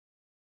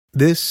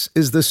This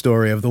is the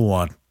story of the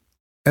one.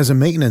 As a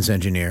maintenance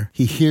engineer,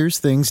 he hears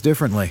things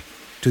differently.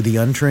 To the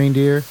untrained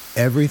ear,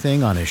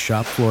 everything on his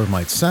shop floor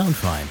might sound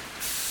fine,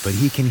 but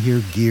he can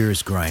hear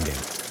gears grinding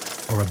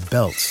or a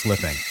belt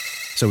slipping.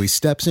 So he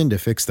steps in to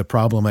fix the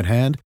problem at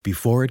hand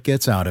before it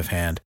gets out of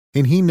hand.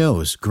 And he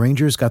knows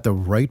Grainger's got the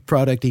right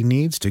product he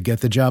needs to get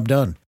the job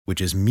done,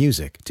 which is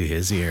music to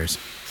his ears.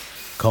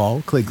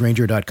 Call, click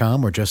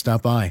Grainger.com, or just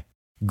stop by.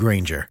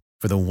 Grainger,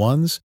 for the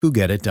ones who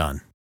get it done.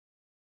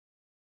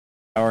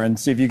 And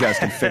see if you guys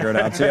can figure it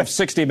out. So you have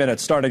 60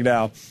 minutes starting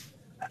now.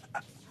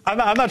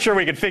 I'm not sure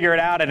we could figure it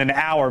out in an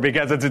hour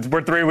because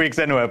we're 3 weeks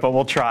into it, but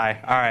we'll try.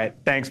 All right.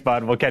 Thanks,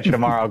 bud. We'll catch you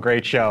tomorrow.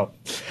 Great show.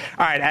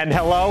 All right. And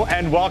hello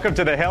and welcome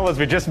to The Hill. As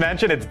we just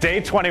mentioned, it's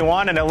day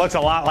 21, and it looks a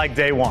lot like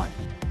day one.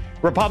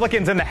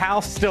 Republicans in the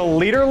House still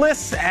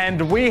leaderless,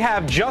 and we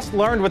have just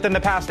learned within the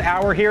past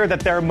hour here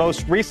that their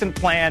most recent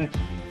plan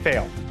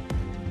failed.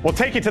 We'll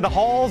take you to the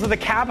halls of the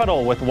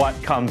Capitol with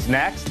what comes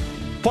next.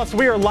 Plus,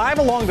 we are live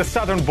along the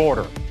southern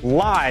border,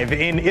 live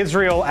in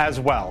Israel as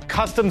well.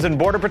 Customs and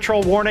Border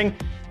Patrol warning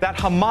that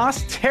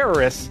Hamas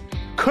terrorists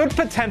could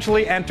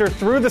potentially enter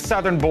through the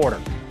southern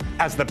border,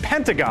 as the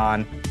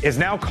Pentagon is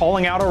now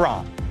calling out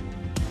Iran.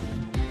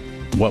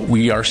 What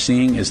we are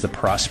seeing is the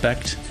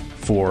prospect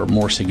for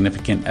more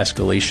significant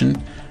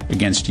escalation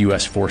against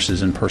U.S.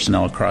 forces and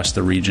personnel across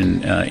the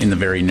region in the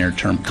very near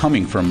term,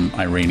 coming from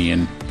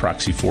Iranian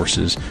proxy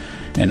forces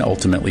and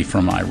ultimately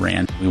from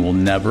Iran. We will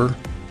never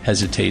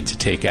hesitate to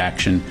take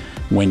action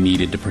when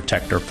needed to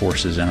protect our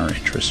forces and our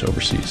interests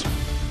overseas.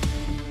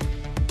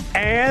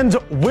 And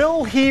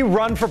will he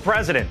run for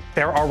president?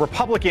 There are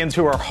Republicans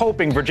who are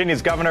hoping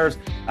Virginia's Governor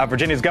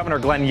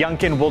Glenn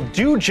Youngkin will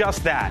do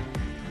just that.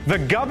 The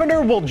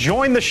governor will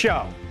join the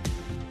show,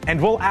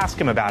 and we'll ask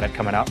him about it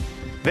coming up.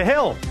 The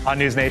Hill on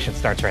News Nation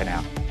starts right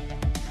now.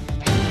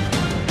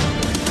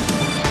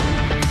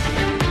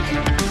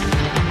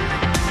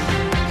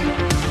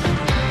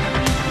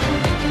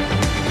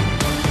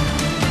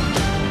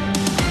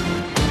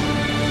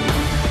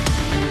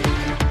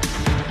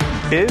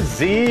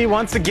 Busy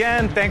once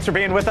again. Thanks for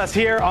being with us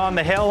here on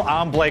The Hill.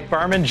 I'm Blake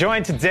Berman,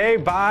 joined today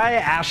by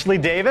Ashley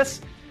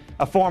Davis,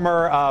 a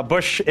former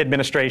Bush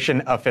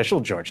administration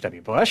official, George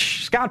W.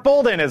 Bush. Scott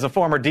Bolden is a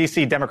former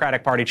D.C.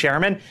 Democratic Party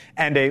chairman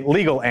and a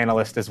legal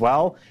analyst as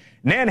well.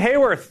 Nan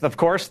Hayworth, of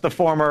course, the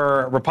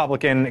former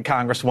Republican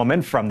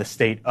congresswoman from the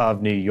state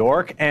of New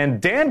York. And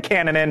Dan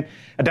Cannon,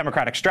 a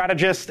Democratic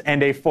strategist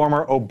and a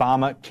former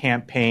Obama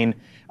campaign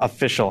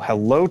official.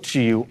 Hello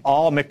to you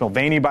all. Mick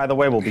Mulvaney, by the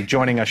way, will be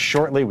joining us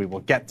shortly. We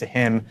will get to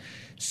him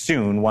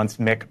soon once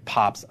Mick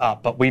pops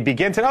up. But we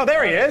begin to... Oh,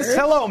 there he is.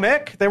 Hello,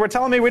 Mick. They were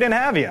telling me we didn't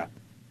have you.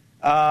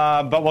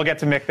 But we'll get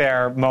to Mick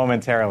there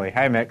momentarily.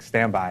 Hi, Mick.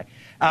 Stand by.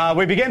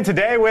 We begin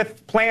today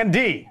with Plan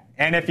D.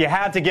 And if you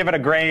had to give it a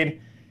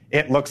grade,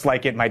 it looks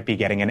like it might be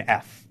getting an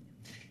F.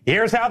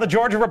 Here's how the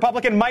Georgia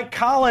Republican Mike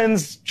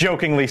Collins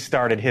jokingly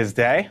started his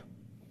day.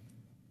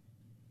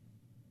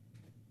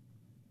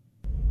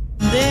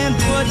 Then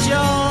put your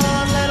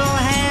little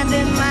hand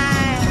in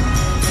mine.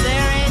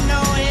 There ain't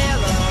no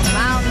hill or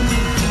mountain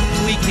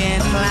we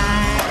can't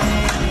climb.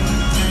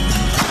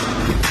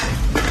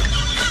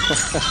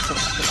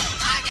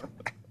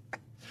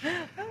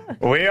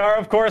 We are,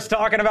 of course,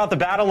 talking about the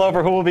battle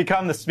over who will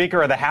become the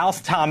Speaker of the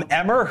House. Tom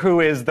Emmer, who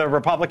is the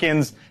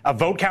Republicans'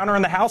 vote counter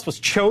in the House, was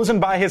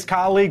chosen by his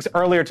colleagues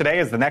earlier today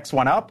as the next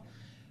one up.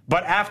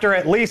 But after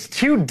at least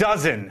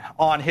 24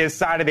 on his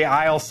side of the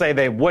aisle say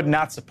they would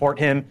not support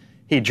him,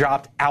 he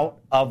dropped out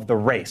of the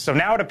race. So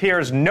now it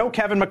appears no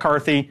Kevin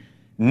McCarthy,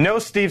 no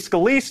Steve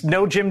Scalise,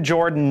 no Jim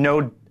Jordan,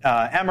 no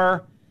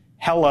Emmer.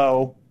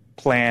 Hello,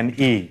 Plan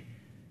E.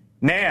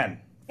 Nan,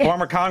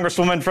 former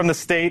Congresswoman from the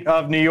state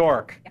of New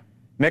York. Yeah.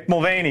 Mick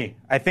Mulvaney,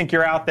 I think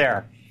you're out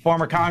there.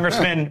 Former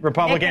Congressman,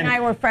 Republican. Mick and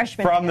I were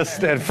freshmen from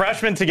together.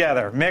 Freshmen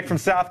together. Mick from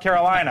South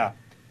Carolina.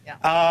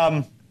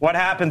 Yeah. What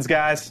happens,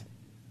 guys?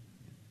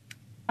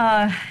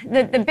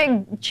 The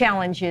big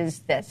challenge is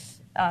this.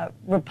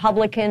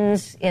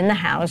 Republicans in the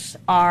House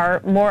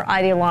are more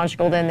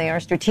ideological than they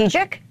are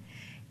strategic,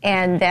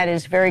 and that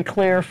is very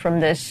clear from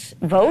this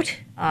vote,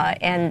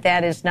 and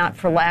that is not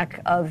for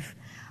lack of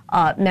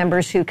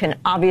members who can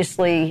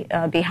obviously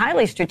be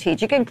highly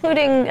strategic,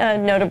 including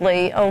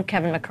notably,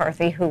 Kevin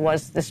McCarthy, who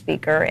was the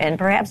Speaker and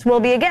perhaps will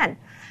be again.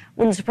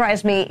 Wouldn't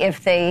surprise me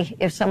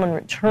if someone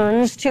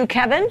returns to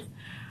Kevin,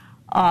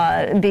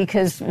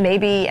 because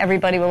maybe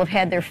everybody will have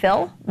had their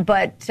fill,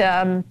 but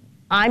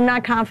I'm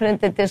not confident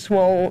that this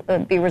will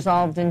be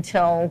resolved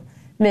until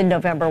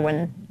mid-November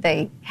when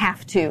they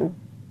have to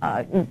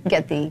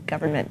get the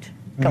government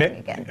going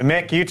again.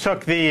 Mick, you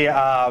took the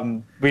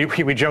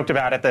we joked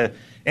about it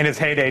in his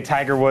heyday,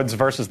 Tiger Woods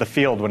versus the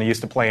field when he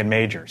used to play in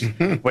majors,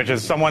 which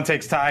is someone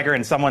takes Tiger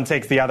and someone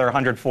takes the other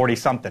 140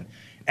 something,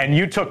 and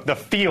you took the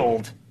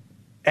field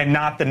and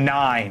not the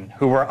 9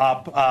 who were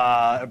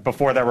up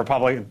before their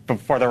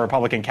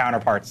Republican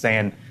counterparts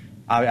saying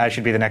I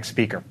should be the next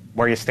speaker.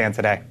 Where you stand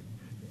today?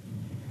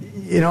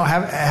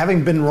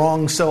 Having been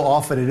wrong so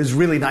often, it is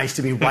really nice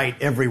to be right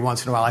every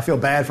once in a while. I feel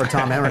bad for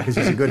Tom Emmer because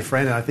he's a good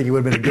friend, and I think he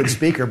would have been a good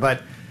speaker,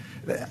 but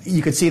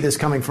you could see this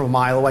coming from a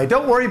mile away.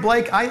 Don't worry,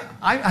 Blake. I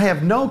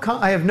have no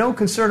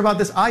concern about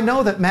this. I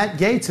know that Matt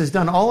Gaetz has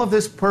done all of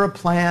this per a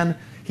plan.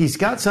 He's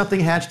got something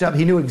hatched up.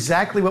 He knew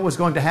exactly what was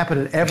going to happen,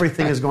 and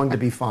everything is going to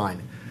be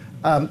fine.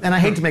 And I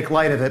hate to make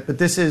light of it,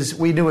 but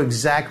we knew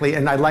exactly,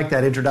 and I like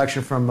that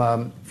introduction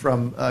from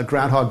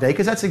Groundhog Day,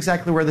 because that's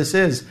exactly where this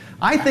is.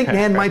 I think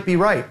Nan might be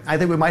right. I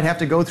think we might have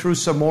to go through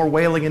some more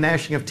wailing and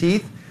gnashing of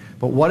teeth.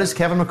 But what has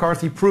Kevin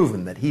McCarthy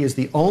proven? That he is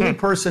the only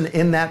person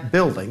in that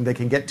building that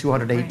can get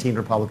 218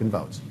 Republican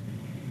votes.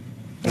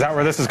 Is that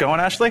where this is going,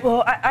 Ashley?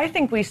 Well, I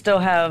think we still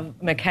have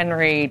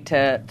McHenry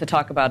to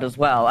talk about as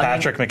well.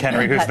 Patrick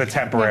McHenry, who's the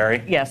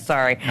temporary. Yes,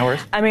 sorry. No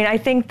worries. I mean, I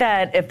think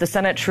that if the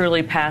Senate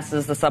truly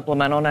passes the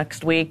supplemental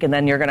next week, and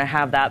then you're going to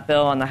have that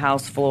bill on the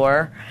House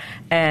floor,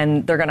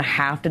 and they're going to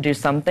have to do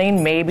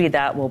something, maybe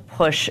that will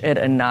push it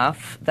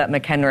enough that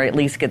McHenry at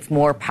least gets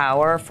more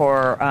power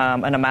for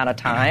an amount of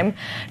time.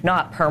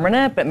 Not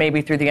permanent, but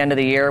maybe through the end of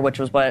the year, which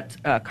was what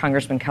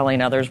Congressman Kelly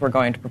and others were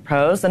going to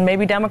propose. And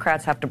maybe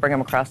Democrats have to bring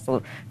him across the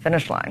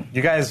finish line.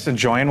 You guys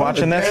enjoying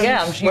watching this?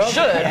 Yeah, you should.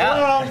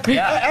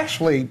 Yeah.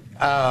 Actually,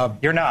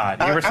 you're not.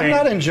 I'm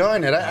not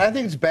enjoying it. I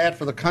think it's bad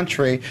for the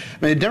country.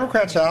 I mean, the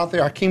Democrats are out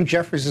there. Hakeem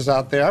Jeffries is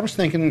out there. I was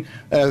thinking,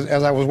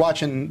 as I was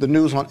watching the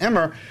news on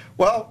Emmer,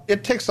 well,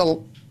 it takes a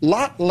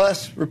lot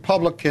less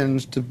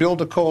Republicans to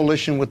build a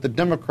coalition with the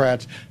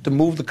Democrats to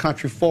move the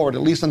country forward,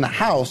 at least in the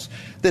House,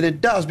 than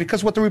it does.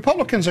 Because what the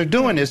Republicans are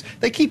doing is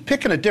they keep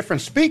picking a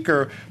different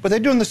speaker, but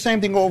they're doing the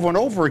same thing over and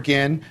over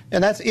again,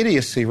 and that's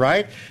idiocy,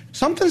 right?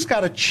 Something's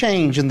got to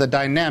change in the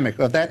dynamic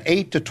of that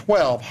 8 to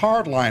 12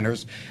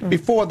 hardliners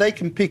before they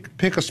can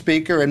pick a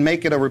speaker and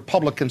make it a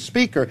Republican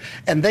speaker.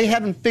 And they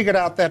haven't figured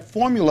out that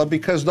formula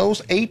because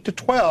those 8 to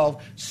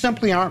 12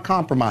 simply aren't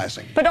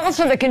compromising. But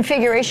also the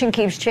configuration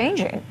keeps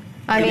changing.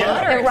 I mean,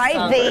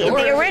 right?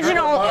 The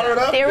original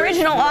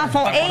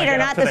awful 8 are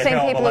not the same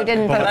people who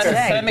didn't vote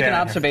today. Can I make an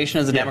observation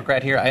as a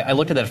Democrat here? I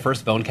looked at that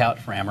first vote count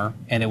for Emmer,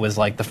 and it was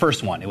like the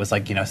first one. It was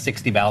like,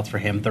 60 ballots for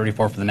him,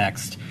 34 for the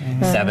next,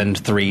 7,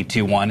 3,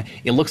 2, 1.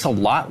 It looks a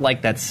lot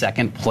like that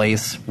second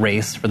place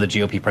race for the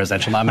GOP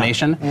presidential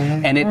nomination.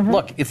 And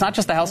look, it's not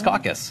just the House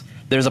caucus.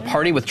 There's a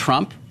party with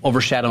Trump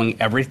overshadowing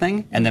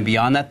everything, and then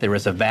beyond that, there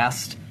is a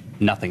vast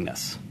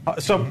nothingness.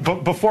 So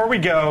before we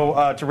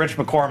go to Rich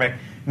McCormick,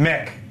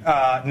 Mick,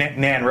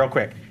 Nan, real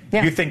quick.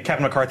 Yeah. You think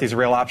Kevin McCarthy's a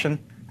real option?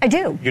 I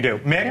do. You do.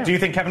 Mick, do you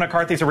think Kevin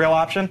McCarthy's a real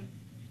option?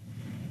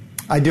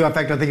 I do. In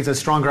fact, I think it's a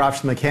stronger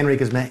option than McHenry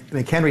because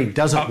McHenry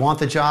doesn't want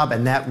the job,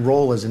 and that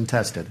role is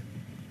untested.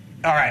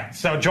 All right.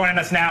 So joining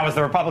us now is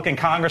the Republican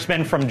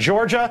congressman from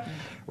Georgia,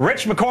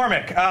 Rich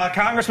McCormick.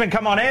 Congressman,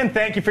 come on in.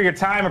 Thank you for your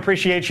time.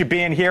 Appreciate you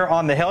being here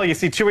on the Hill. You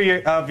see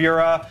two of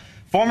your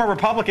former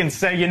Republicans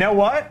say, you know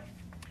what?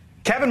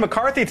 Kevin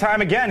McCarthy time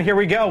again. Here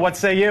we go. What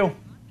say you?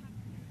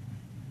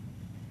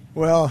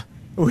 Well,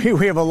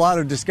 we have a lot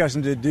of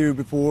discussion to do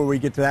before we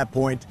get to that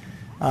point.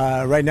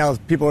 Right now,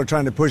 people are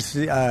trying to push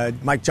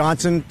Mike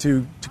Johnson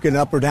to get an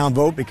up or down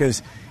vote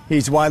because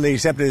he's widely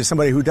accepted as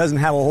somebody who doesn't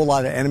have a whole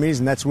lot of enemies,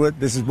 and that's what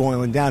this is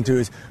boiling down to,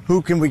 is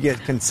who can we get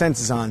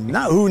consensus on?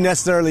 Not who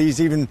necessarily is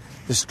even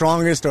the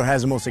strongest or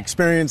has the most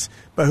experience,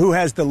 but who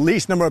has the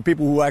least number of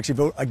people who actually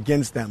vote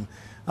against them.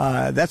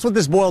 That's what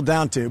this boiled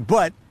down to.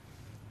 But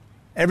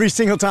every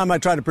single time I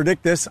try to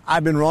predict this,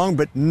 I've been wrong,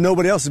 but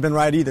nobody else has been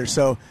right either.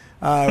 So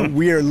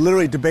we are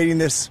literally debating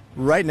this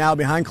right now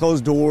behind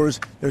closed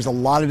doors. There's a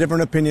lot of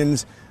different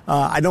opinions.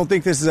 I don't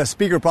think this is a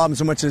speaker problem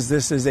so much as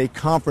this is a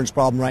conference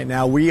problem right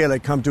now. We got to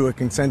come to a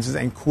consensus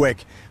and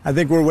quick. I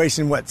think we're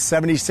wasting,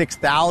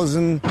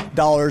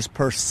 $76,000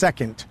 per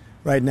second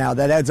right now.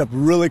 That adds up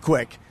really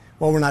quick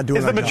while we're not doing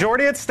Is the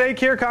majority at stake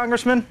here,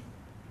 Congressman?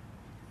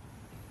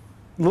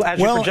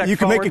 Well, you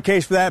can make a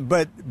case for that,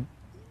 but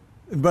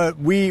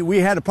we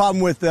had a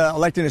problem with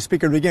electing a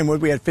speaker to begin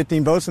with. We had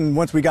 15 votes, and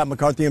once we got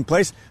McCarthy in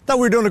place, thought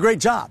we were doing a great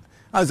job.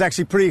 I was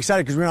actually pretty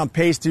excited because we were on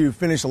pace to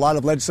finish a lot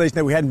of legislation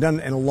that we hadn't done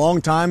in a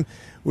long time.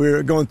 We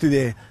were going through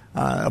the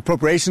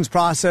appropriations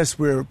process.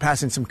 We were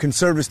passing some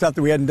conservative stuff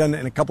that we hadn't done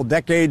in a couple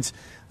decades.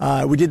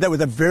 We did that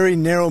with a very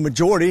narrow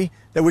majority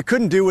that we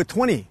couldn't do with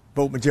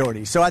 20-vote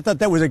majority. So I thought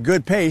that was a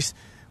good pace.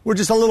 We're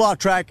just a little off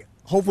track.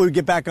 Hopefully we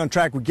get back on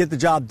track. We get the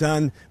job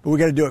done, but we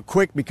got to do it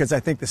quick because I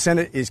think the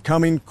Senate is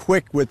coming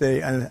quick with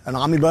an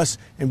omnibus,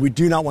 and we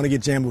do not want to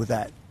get jammed with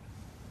that.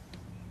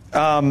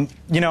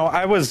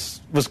 I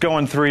was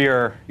going through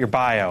your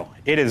bio.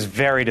 It is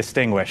very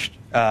distinguished,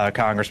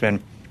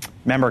 Congressman.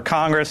 Member of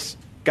Congress,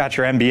 got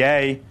your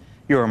MBA.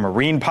 You were a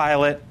Marine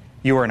pilot.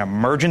 You were an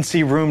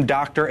emergency room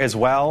doctor as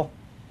well.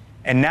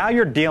 And now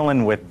you're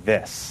dealing with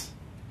this.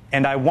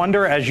 And I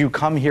wonder, as you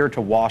come here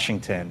to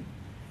Washington,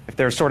 if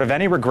there's sort of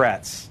any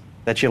regrets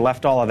that you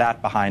left all of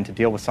that behind to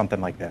deal with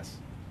something like this.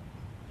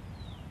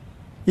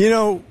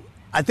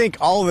 I think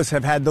all of us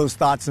have had those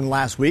thoughts in the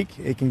last week.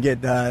 It can get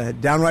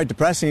downright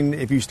depressing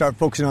if you start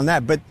focusing on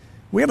that. But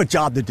we have a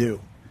job to do.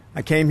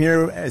 I came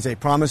here as a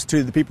promise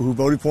to the people who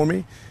voted for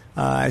me.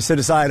 I set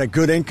aside a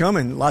good income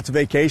and lots of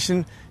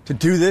vacation to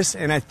do this,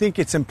 and I think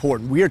it's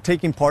important. We are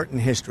taking part in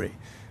history.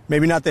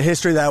 Maybe not the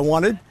history that I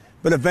wanted,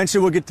 but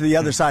eventually we'll get to the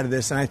other side of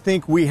this, and I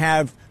think we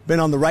have been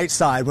on the right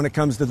side when it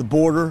comes to the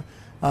border,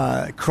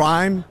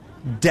 crime,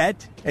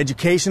 debt,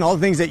 education, all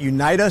the things that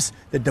unite us,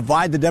 that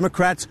divide the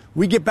Democrats.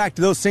 We get back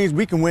to those things,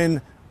 we can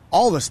win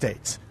all the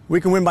states. We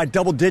can win by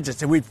double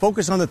digits. If we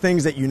focus on the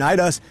things that unite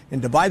us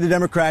and divide the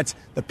Democrats,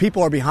 the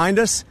people are behind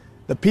us.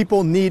 The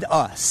people need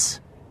us.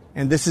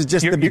 And this is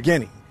just the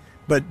beginning.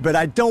 But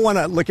I don't want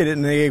to look at it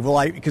in a negative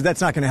light because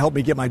that's not going to help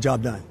me get my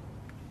job done.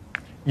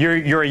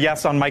 You're a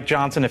yes on Mike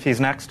Johnson if he's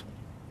next?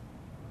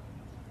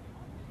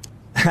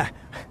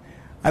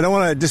 I don't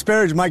want to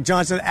disparage Mike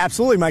Johnson,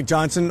 absolutely Mike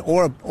Johnson,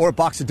 or a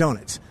box of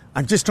donuts.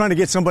 I'm just trying to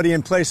get somebody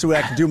in place so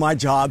I can do my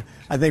job.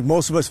 I think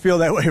most of us feel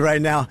that way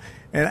right now,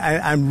 and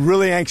I'm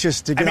really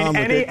anxious to get on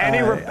with it.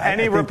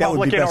 Any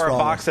Republican or a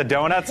box of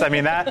donuts? I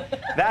mean,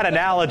 that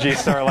analogy,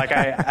 sir, like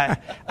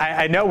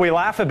I know we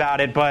laugh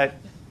about it, but,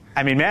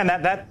 I mean, man,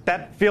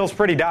 that feels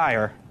pretty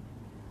dire.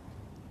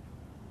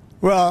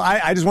 Well,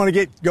 I just want to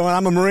get going.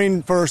 I'm a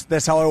Marine first.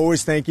 That's how I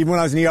always think. Even when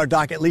I was an ER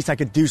doc, at least I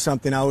could do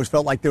something. I always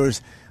felt like there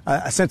was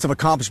a sense of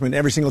accomplishment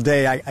every single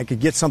day. I could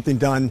get something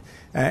done,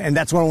 and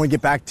that's what I want to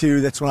get back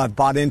to. That's what I've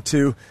bought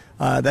into.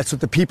 That's what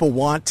the people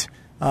want.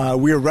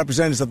 We are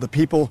representatives of the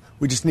people.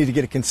 We just need to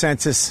get a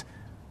consensus.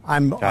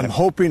 I'm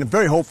hoping, I'm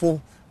very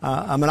hopeful.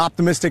 I'm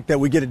optimistic that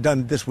we get it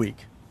done this week.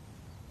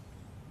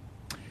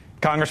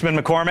 Congressman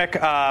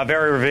McCormick,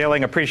 very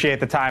revealing. Appreciate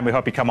the time. We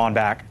hope you come on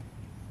back.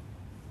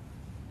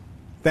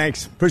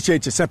 Thanks.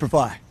 Appreciate you. Semper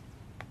Fi.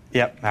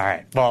 Yep. All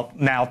right. Well,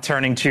 now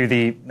turning to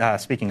the,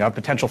 speaking of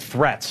potential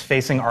threats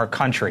facing our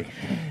country.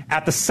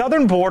 At the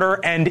southern border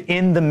and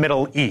in the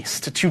Middle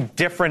East, two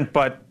different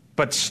but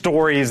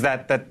stories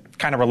that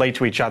kind of relate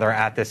to each other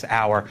at this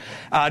hour.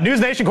 News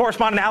Nation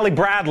correspondent Ali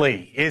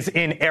Bradley is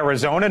in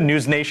Arizona.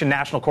 News Nation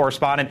national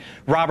correspondent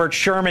Robert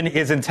Sherman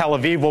is in Tel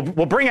Aviv.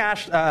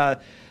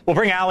 We'll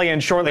bring Ali in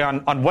shortly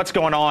on what's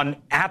going on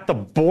at the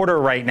border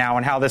right now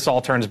and how this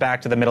all turns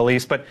back to the Middle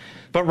East. But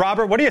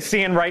Robert, what are you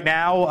seeing right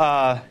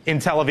now in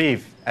Tel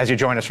Aviv as you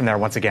join us from there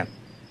once again?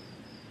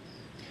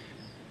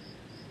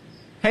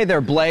 Hey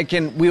there, Blake.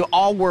 And we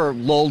all were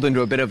lulled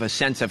into a bit of a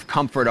sense of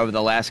comfort over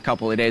the last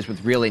couple of days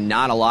with really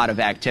not a lot of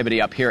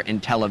activity up here in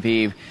Tel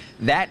Aviv.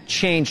 That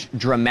changed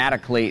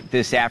dramatically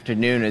this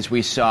afternoon as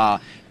we saw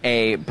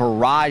a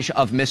barrage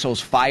of missiles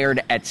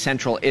fired at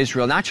central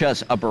Israel. Not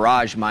just a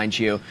barrage, mind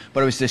you,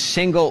 but it was the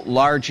single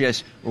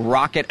largest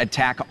rocket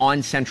attack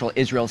on central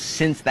Israel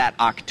since that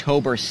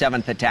October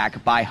 7th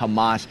attack by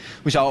Hamas.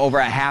 We saw over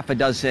a half a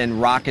dozen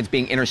rockets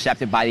being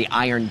intercepted by the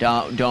Iron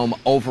Dome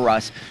over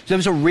us. So there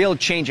was a real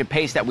change of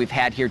pace that we've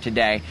had here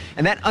today.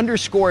 And that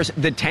underscores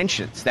the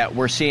tensions that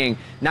we're seeing,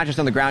 not just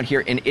on the ground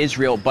here in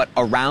Israel, but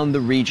around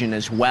the region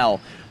as well.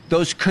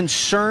 Those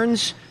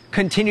concerns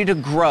continue to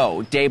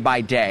grow day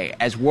by day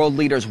as world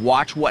leaders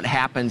watch what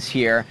happens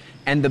here.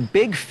 And the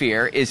big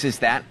fear is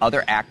that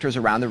other actors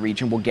around the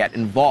region will get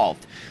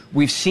involved.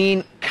 We've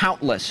seen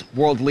countless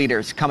world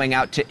leaders coming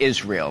out to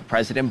Israel.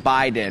 President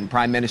Biden,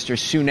 Prime Minister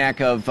Sunak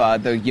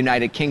of the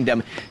United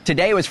Kingdom.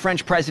 Today was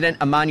French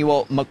President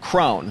Emmanuel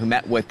Macron, who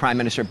met with Prime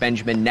Minister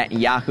Benjamin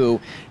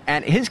Netanyahu.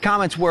 And his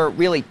comments were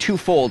really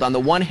twofold. On the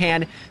one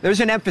hand,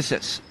 there's an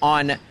emphasis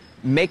on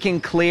making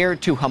clear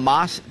to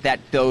Hamas that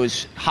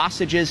those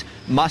hostages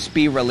must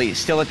be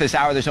released. Still at this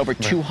hour, there's over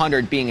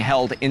 200 being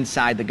held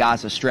inside the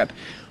Gaza Strip.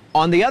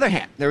 On the other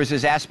hand, there was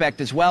this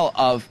aspect as well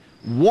of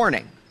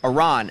warning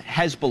Iran,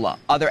 Hezbollah,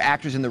 other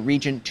actors in the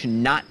region to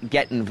not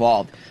get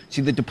involved.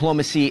 See the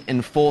diplomacy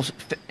in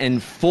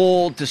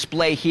full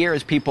display here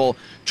as people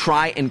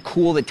try and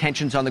cool the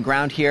tensions on the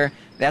ground here.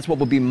 That's what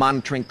we'll be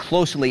monitoring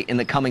closely in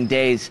the coming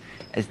days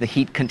as the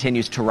heat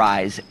continues to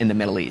rise in the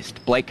Middle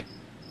East. Blake?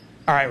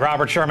 All right,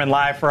 Robert Sherman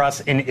live for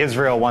us in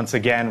Israel once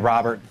again.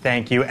 Robert,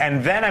 thank you.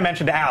 And then I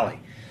mentioned Ali,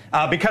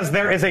 because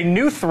there is a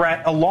new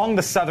threat along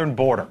the southern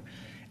border.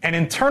 An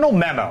internal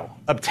memo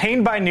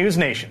obtained by News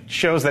Nation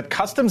shows that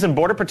Customs and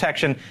Border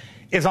Protection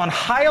is on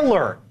high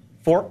alert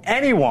for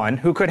anyone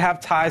who could have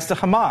ties to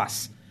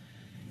Hamas.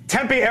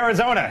 Tempe,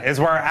 Arizona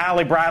is where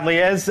Ali Bradley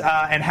is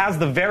and has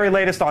the very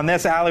latest on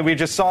this. Ali, we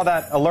just saw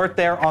that alert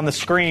there on the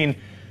screen.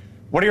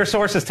 What are your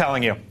sources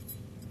telling you?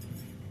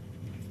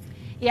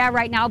 Yeah,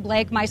 right now,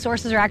 Blake, my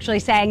sources are actually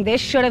saying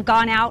this should have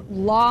gone out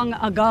long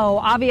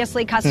ago.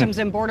 Obviously, Customs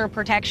and Border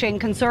Protection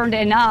concerned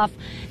enough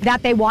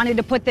that they wanted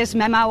to put this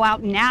memo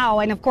out now.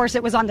 And of course,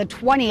 it was on the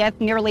 20th,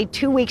 nearly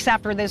 2 weeks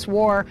after this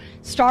war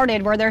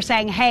started, where they're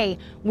saying, hey,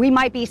 we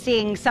might be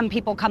seeing some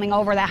people coming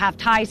over that have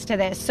ties to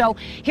this. So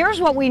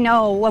here's what we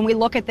know when we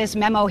look at this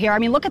memo here. I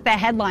mean, look at the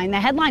headline. The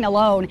headline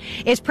alone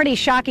is pretty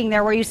shocking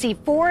there, where you see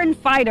foreign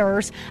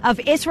fighters of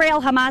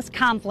Israel-Hamas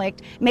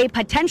conflict may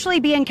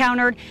potentially be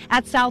encountered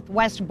at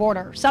Southwest southwest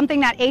border, something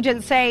that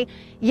agents say,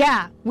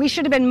 yeah, we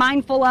should have been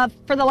mindful of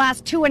for the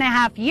last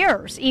 2.5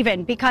 years,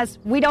 even, because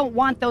we don't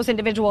want those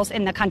individuals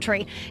in the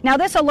country. Now,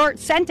 this alert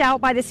sent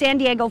out by the San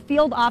Diego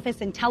Field Office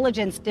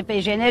Intelligence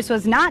Division. This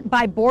was not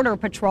by Border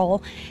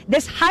Patrol.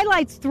 This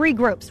highlights 3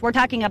 groups. We're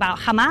talking about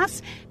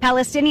Hamas,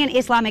 Palestinian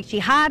Islamic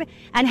Jihad,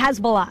 and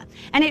Hezbollah.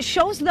 And it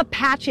shows the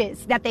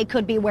patches that they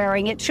could be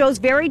wearing. It shows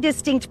very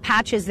distinct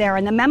patches there.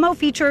 And the memo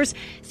features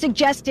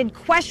suggested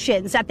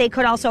questions that they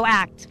could also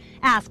ask,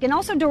 and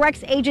also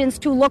directs agents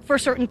to look for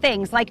certain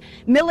things like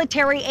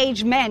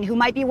military-age men who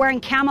might be wearing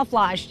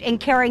camouflage and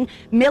carrying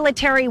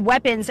military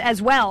weapons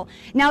as well.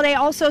 Now, they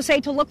also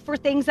say to look for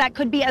things that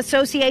could be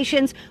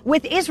associations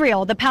with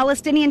Israel, the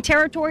Palestinian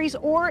territories,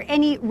 or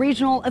any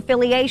regional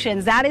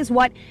affiliations. That is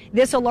what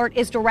this alert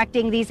is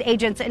directing these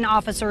agents and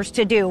officers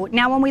to do.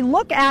 Now, when we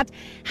look at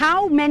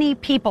how many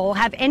people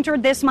have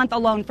entered this month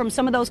alone from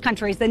some of those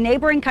countries, the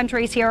neighboring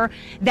countries here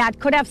that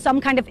could have some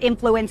kind of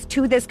influence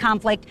to this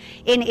conflict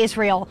in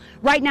Israel,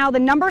 right now, the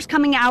numbers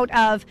coming out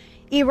of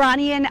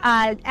Iranian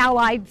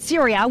allied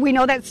Syria. We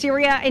know that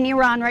Syria and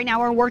Iran right now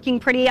are working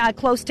pretty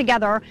close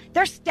together.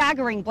 They're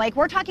staggering, Blake.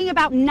 We're talking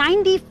about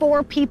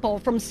 94 people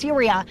from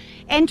Syria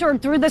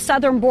entered through the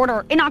southern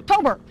border in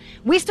October.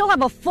 We still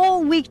have a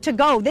full week to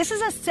go. This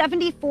is a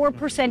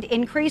 74%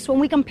 increase when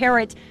we compare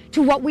it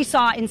to what we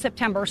saw in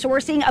September. So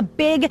we're seeing a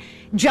big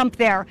jump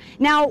there.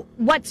 Now,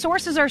 what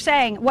sources are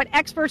saying, what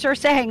experts are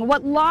saying,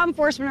 what law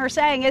enforcement are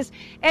saying is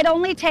it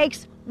only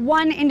takes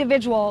one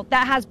individual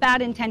that has bad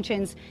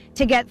intentions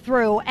to get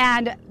through.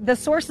 And the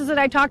sources that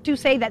I talked to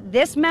say that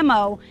this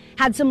memo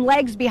had some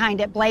legs behind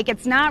it, Blake.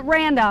 It's not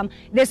random.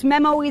 This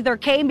memo either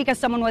came because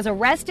someone was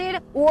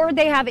arrested or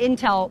they have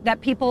intel that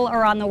people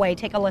are on the way.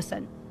 Take a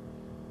listen.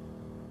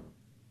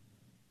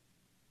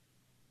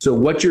 So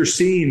what you're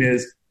seeing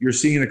is you're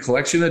seeing a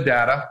collection of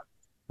data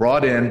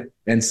brought in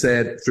and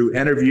said through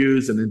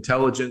interviews and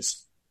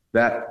intelligence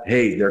that,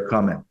 hey, they're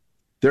coming.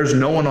 There's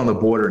no one on the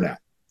border now.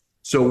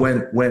 So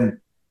when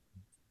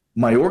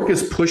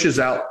Mayorkas pushes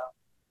out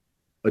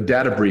a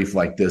data brief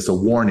like this, a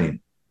warning,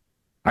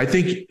 I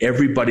think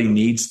everybody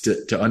needs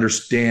to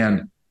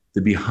understand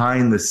the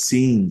behind the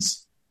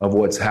scenes of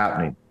what's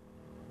happening.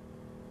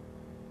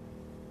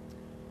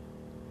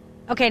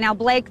 Okay, now,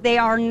 Blake, they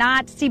are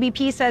not,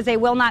 CBP says they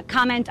will not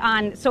comment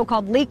on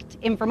so-called leaked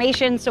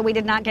information, so we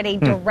did not get a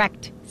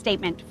direct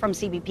statement from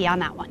CBP on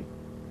that one.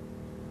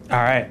 All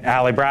right,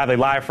 Allie Bradley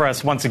live for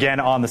us once again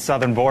on the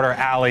southern border.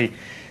 Allie,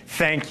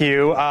 thank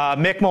you.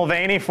 Mick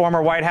Mulvaney,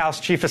 former White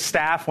House chief of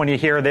staff, when you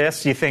hear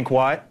this, you think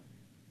what?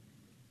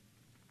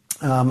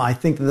 I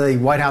think the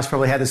White House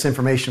probably had this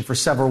information for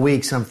several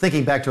weeks. And I'm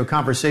thinking back to a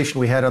conversation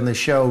we had on this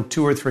show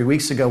 2 or 3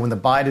 weeks ago when the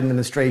Biden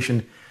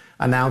administration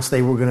announced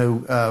they were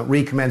going to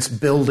recommence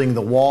building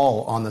the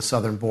wall on the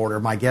southern border.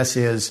 My guess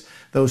is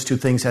those two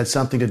things had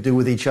something to do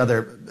with each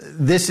other.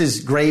 This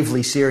is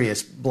gravely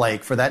serious,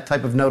 Blake, for that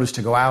type of notice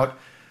to go out.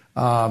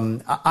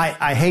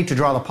 I hate to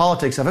draw the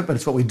politics of it, but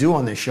it's what we do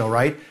on this show,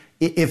 right?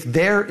 If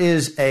there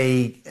is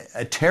a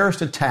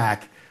terrorist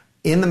attack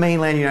in the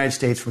mainland United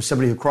States from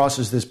somebody who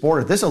crosses this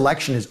border, this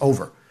election is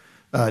over.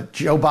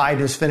 Joe Biden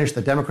is finished.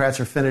 The Democrats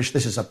are finished.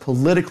 This is a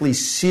politically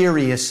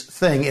serious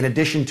thing in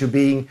addition to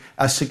being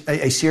a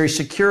serious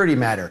security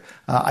matter.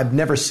 I've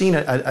never seen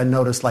a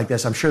notice like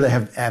this. I'm sure they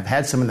have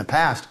had some in the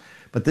past.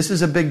 But this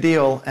is a big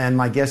deal, and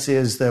my guess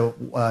is the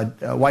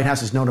White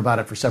House has known about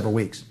it for several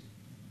weeks.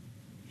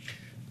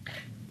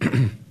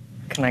 Can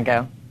I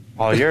go?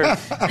 All yours.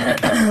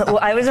 Well,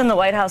 I was in the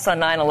White House on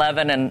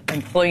 9/11 and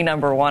employee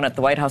number 1 at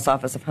the White House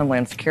Office of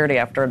Homeland Security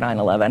after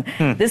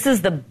 9/11. This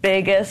is the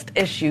biggest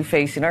issue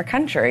facing our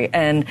country.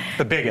 And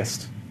the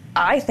biggest?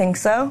 I think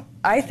so.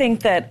 I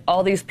think that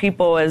all these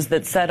people, as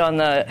that said on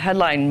the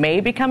headline, may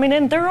be coming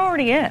in, they're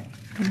already in.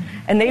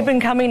 And they've been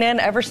coming in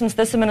ever since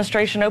this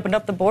administration opened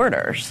up the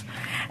borders.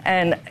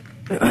 And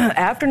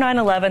after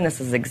 9/11, this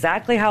is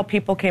exactly how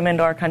people came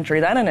into our country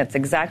then, and it's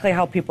exactly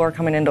how people are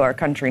coming into our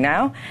country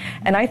now.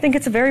 And I think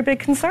it's a very big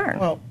concern.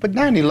 Well, but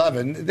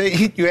 9/11,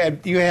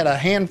 you had a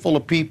handful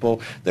of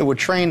people that were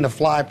trained to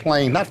fly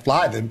planes, not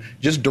fly them,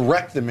 just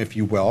direct them, if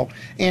you will.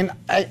 And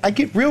I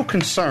get real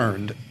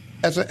concerned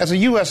as a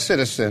U.S.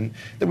 citizen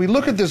that we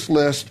look at this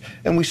list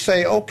and we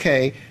say,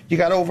 okay, you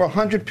got over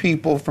 100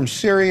 people from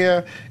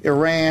Syria,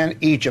 Iran,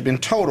 Egypt, in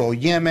total,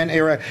 Yemen,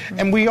 Iraq,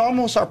 and we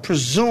almost are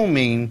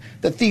presuming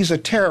that these are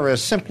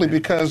terrorists simply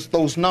because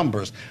those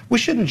numbers. We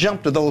shouldn't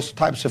jump to those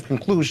types of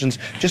conclusions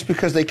just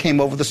because they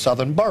came over the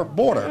southern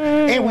border.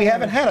 And we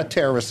haven't had a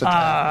terrorist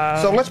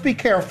attack. So let's be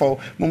careful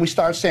when we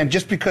start saying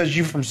just because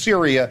you're from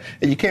Syria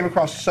and you came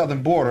across the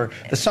southern border,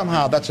 that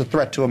somehow that's a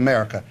threat to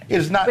America. It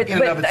is not in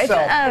and of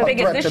itself a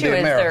threat to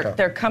America.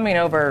 They're coming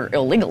over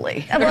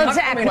illegally. Well,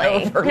 exactly.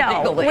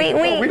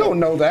 Illegally. don't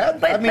know that.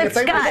 But, I mean, if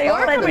they Scott, they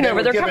are coming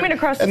over. They're coming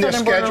across the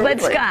southern border.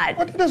 But Scott,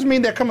 that doesn't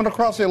mean they're coming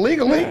across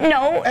illegally.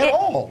 No, at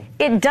all.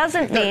 It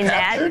doesn't mean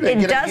that.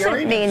 It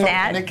doesn't mean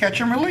that. They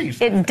catch and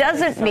release. It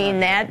doesn't mean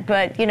that.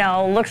 But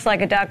looks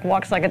like a duck,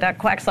 walks like a duck,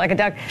 quacks like a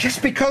duck.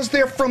 Just because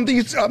they're from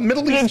these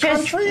Middle East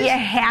countries, you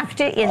have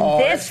to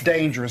that's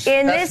dangerous.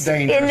 That's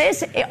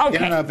dangerous. Okay.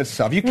 In and of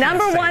itself, you can't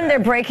Number say one, that. they're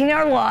breaking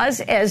our laws,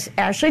 as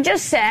Ashley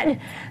just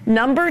said.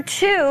 Number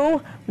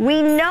two,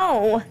 we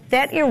know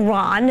that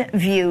Iran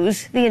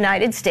views the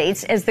United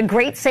States as the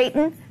great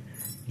Satan.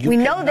 We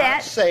know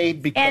that. Say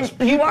because and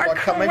people you are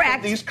coming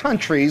correct. from these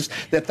countries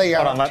that they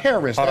are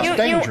terrorists. That's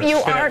dangerous. You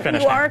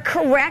are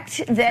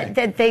correct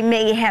that they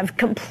may have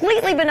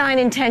completely benign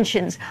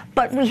intentions,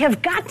 but we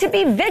have got to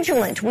be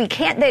vigilant. We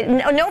can't.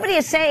 Nobody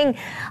is saying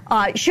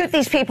shoot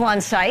these people on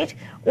sight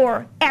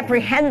or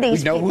apprehend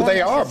these people. We know who they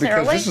are because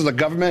necessarily. this is a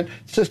government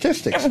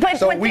statistics. But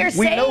so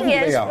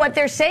what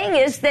they're saying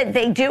is that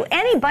they do.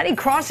 Anybody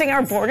crossing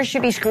our border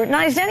should be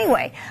scrutinized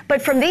anyway.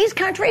 But from these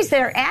countries that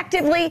are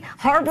actively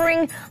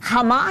harboring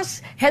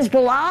Hamas,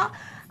 Hezbollah.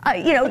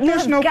 You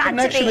have no got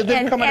to be,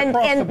 and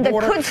the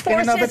Quds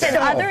forces and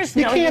others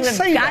know you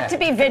have got to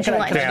be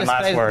vigilant.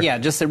 Last word. Yeah,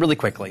 just really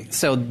quickly.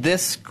 So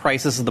this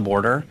crisis of the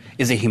border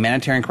is a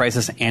humanitarian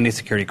crisis and a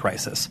security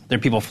crisis. There are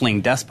people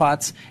fleeing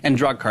despots and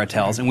drug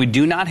cartels, and we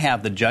do not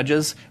have the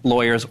judges,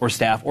 lawyers, or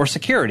staff or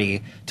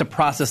security to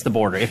process the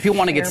border. If you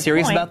want to get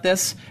serious about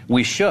this,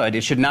 we should.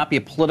 It should not be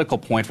a political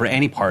point for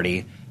any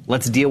party.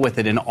 Let's deal with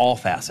it in all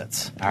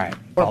facets. All right.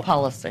 Or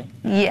policy.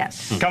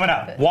 Yes. Coming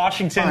up,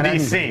 Washington,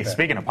 D.C.,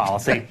 speaking of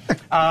policy,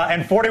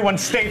 and 41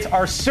 states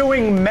are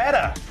suing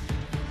Meta.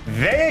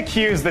 They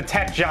accuse the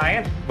tech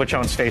giant, which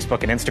owns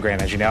Facebook and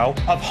Instagram, as you know,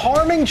 of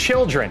harming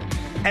children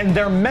and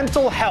their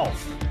mental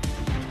health.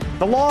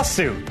 The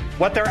lawsuit,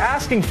 what they're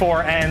asking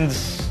for, and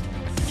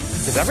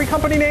is every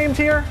company named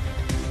here?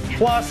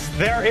 Plus,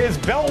 there is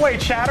Beltway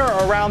chatter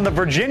around the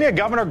Virginia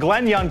Governor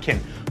Glenn Youngkin.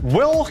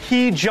 Will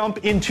he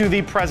jump into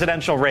the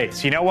presidential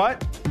race? You know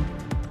what?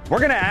 We're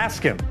going to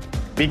ask him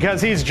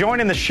because he's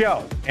joining the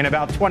show in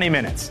about 20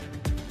 minutes.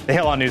 The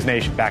Hill on News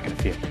Nation, back in a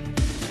few.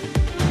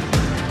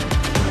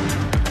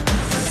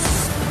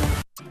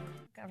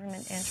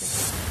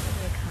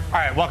 All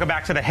right, welcome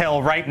back to The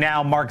Hill. Right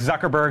now, Mark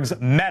Zuckerberg's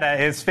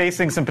Meta is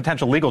facing some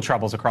potential legal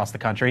troubles across the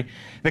country.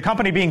 The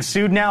company being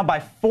sued now by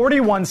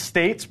 41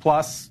 states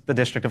plus the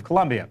District of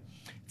Columbia.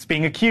 It's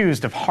being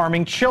accused of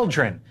harming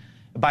children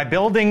by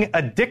building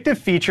addictive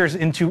features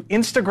into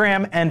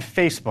Instagram and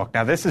Facebook.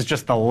 Now, this is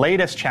just the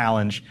latest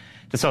challenge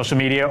to social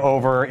media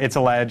over its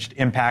alleged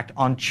impact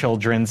on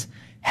children's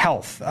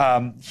health.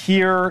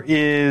 Here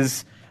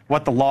is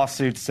what the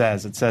lawsuit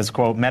says. It says,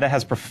 quote, Meta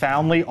has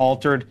profoundly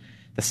altered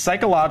the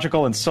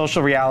psychological and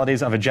social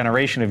realities of a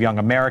generation of young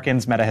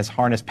Americans. Meta has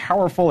harnessed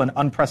powerful and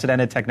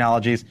unprecedented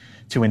technologies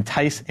to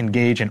entice,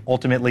 engage, and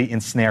ultimately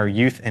ensnare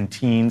youth and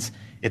teens.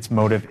 Its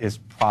motive is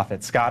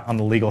profit. Scott, on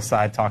the legal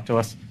side, talk to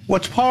us.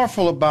 What's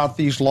powerful about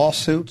these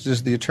lawsuits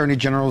is the attorney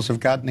generals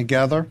have gotten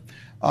together,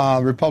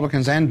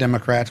 Republicans and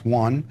Democrats,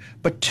 one.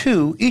 But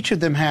two, each of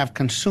them have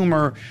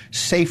consumer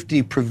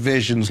safety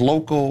provisions,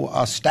 local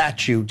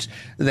statutes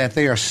that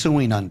they are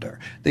suing under.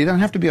 They don't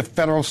have to be a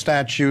federal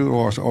statute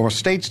or a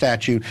state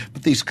statute,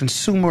 but these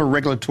consumer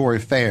regulatory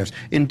affairs.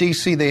 In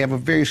D.C., they have a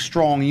very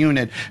strong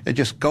unit that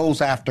just goes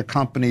after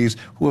companies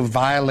who have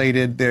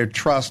violated their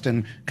trust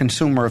in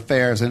consumer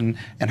affairs and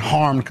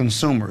harmed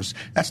consumers.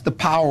 That's the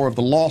power of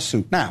the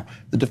lawsuit. Now,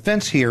 the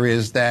defense here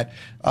is that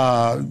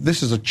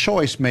this is a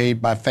choice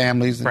made by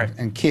families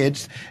and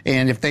kids,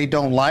 and if they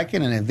don't like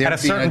it and if they're at a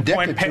certain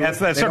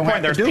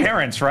point, there's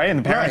parents, right? And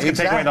the parents can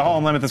take away the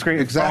home, limit the screen.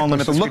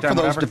 Exactly. So look for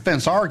those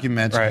defense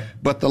arguments. Right.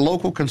 But the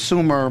local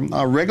consumer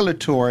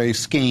regulatory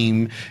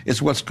scheme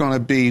is what's going to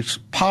be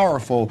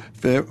powerful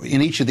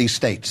in each of these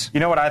states. You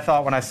know what I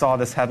thought when I saw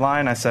this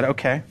headline? I said,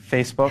 okay,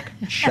 Facebook,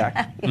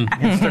 check.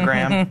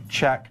 Instagram,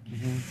 check.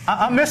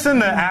 I'm missing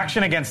the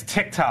action against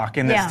TikTok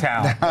in this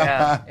town.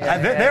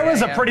 There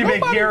was a pretty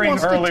big hearing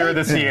earlier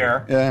this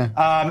year.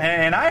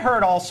 And I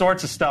heard all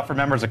sorts of stuff from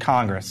members of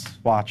Congress.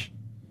 Watch.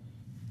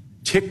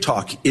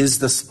 TikTok is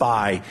the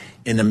spy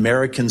in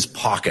Americans'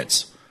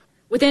 pockets.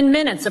 Within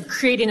minutes of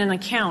creating an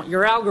account,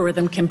 your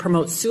algorithm can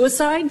promote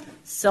suicide,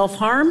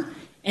 self-harm,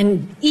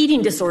 and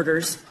eating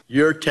disorders.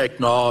 Your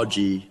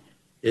technology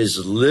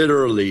is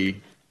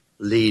literally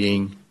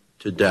leading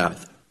to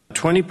death.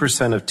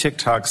 20% of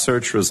TikTok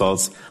search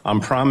results on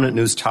prominent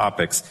news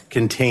topics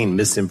contain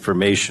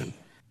misinformation.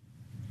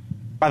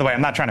 By the way,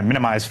 I'm not trying to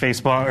minimize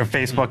Facebook,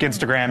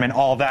 Instagram, and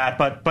all that,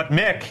 but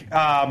Mick,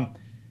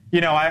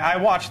 I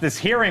watched this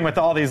hearing with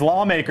all these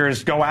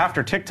lawmakers go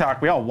after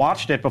TikTok. We all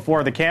watched it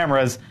before the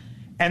cameras,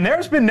 and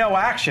there's been no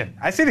action.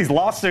 I see these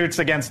lawsuits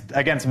against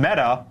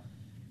Meta.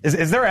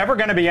 Is there ever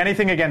going to be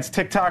anything against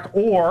TikTok,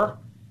 or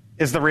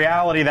is the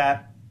reality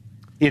that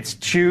it's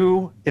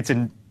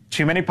in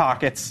too many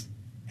pockets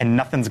and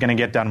nothing's going to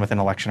get done with an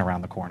election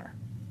around the corner?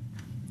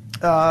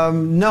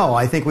 No,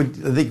 I think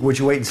would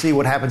you wait and see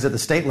what happens at the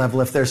state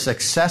level. If they're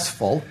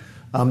successful,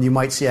 you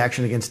might see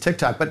action against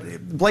TikTok.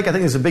 But Blake, I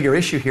think there's a bigger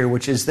issue here,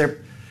 which is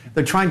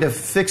they're trying to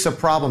fix a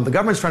problem. The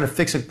government's trying to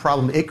fix a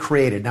problem it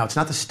created. Now, it's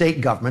not the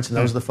state governments, and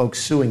those are the folks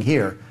suing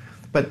here.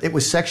 But it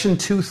was Section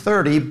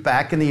 230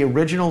 back in the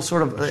original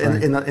sort of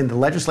in the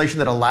legislation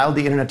that allowed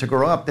the internet to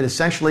grow up that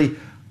essentially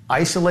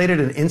isolated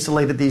and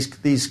insulated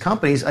these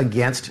companies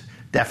against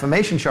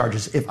defamation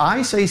charges. If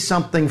I say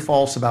something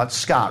false about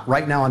Scott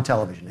right now on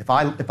television, if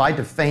I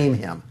defame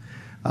him,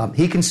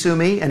 he can sue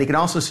me, and he can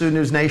also sue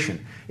News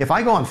Nation. If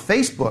I go on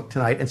Facebook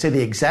tonight and say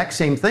the exact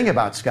same thing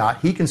about Scott,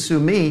 he can sue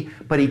me,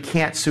 but he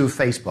can't sue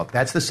Facebook.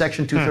 That's the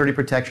Section 230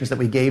 protections that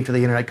we gave to the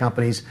internet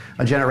companies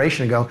a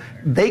generation ago.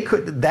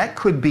 That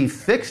could be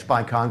fixed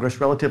by Congress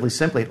relatively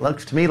simply. It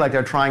looks to me like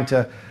they're trying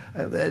to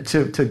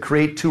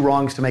create two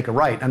wrongs to make a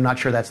right. I'm not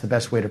sure that's the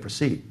best way to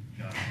proceed.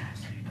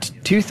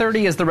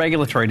 230 is the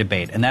regulatory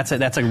debate, and that's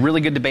a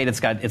really good debate. It's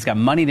got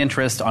moneyed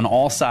interest on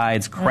all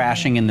sides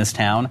crashing in this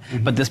town.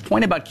 But this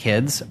point about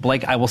kids,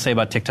 Blake, I will say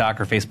about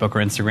TikTok or Facebook or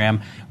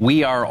Instagram,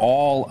 we are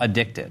all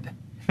addicted,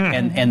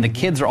 and the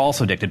kids are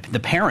also addicted. The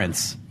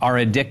parents are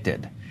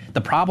addicted.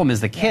 The problem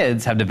is the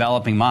kids have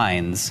developing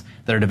minds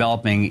that are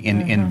developing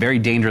in very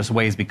dangerous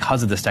ways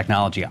because of this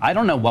technology. I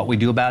don't know what we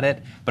do about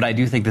it, but I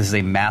do think this is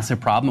a massive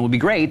problem. It would be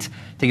great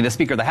to get a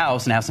Speaker of the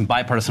House and have some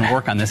bipartisan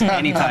work on this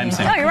anytime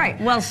soon. No, you're right.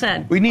 Well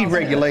said. We need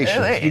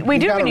regulation. We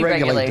do need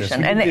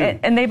regulation.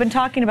 And they've been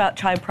talking about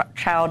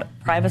child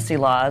privacy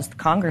laws,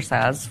 Congress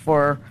has,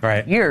 for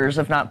years,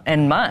 if not,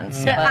 and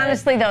months.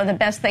 Honestly, though, the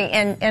best thing,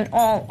 and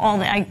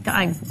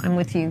I'm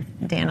with you,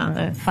 Dan, on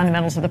the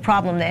fundamentals of the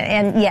problem there.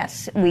 And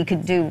yes, we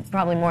could do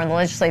probably more on the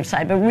legislative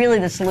side, but really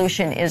the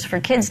solution is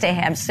for kids to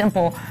have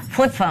simple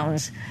flip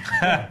phones.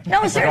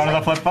 No, seriously. One of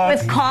the flip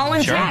phones? With call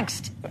and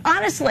text.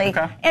 Honestly.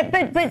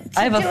 Okay. But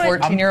I have a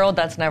 14-year-old.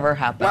 That's never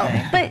happened. Well,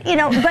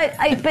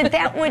 but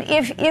that would,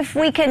 if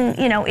we can,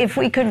 if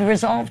we could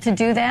resolve to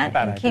do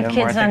that, keep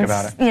kids on,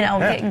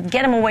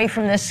 get them away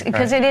from this,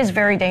 because it is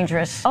very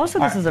dangerous. Also,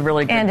 this is a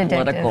really good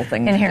political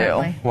thing to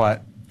do.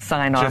 What?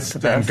 Sign off to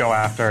this. Go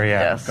after,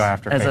 go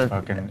after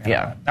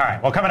Facebook. All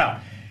right, well, coming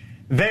up.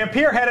 They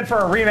appear headed for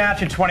a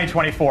rematch in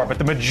 2024, but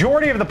the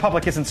majority of the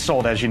public isn't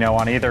sold, as you know,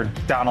 on either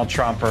Donald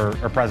Trump or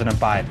President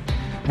Biden.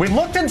 We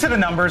looked into the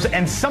numbers,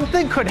 and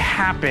something could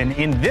happen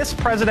in this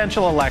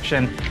presidential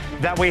election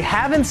that we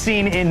haven't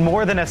seen in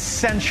more than a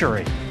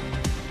century.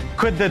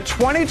 Could the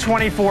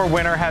 2024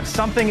 winner have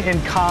something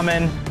in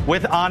common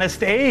with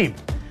Honest Abe?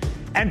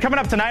 And coming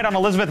up tonight on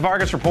Elizabeth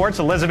Vargas Reports,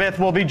 Elizabeth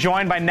will be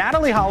joined by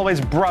Natalie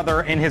Holloway's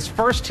brother in his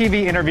first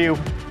TV interview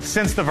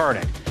since the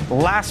verdict.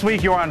 Last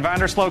week, Joran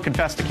Vandersloot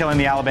confessed to killing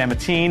the Alabama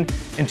teen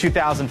in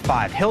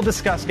 2005. He'll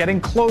discuss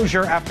getting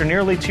closure after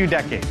nearly 2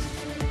 decades.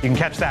 You can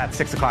catch that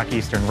 6 o'clock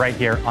Eastern right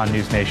here on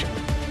News Nation.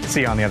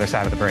 See you on the other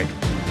side of the break.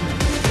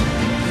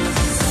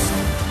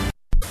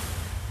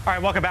 All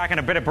right, welcome back. And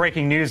a bit of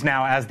breaking news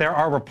now, as there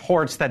are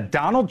reports that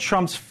Donald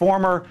Trump's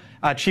former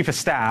chief of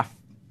staff,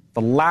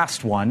 the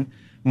last one,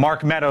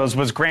 Mark Meadows,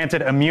 was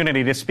granted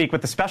immunity to speak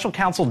with the special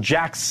counsel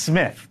Jack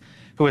Smith,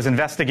 who is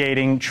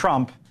investigating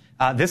Trump.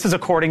 This is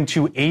according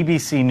to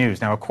ABC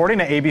News. Now, according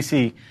to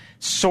ABC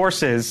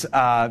sources,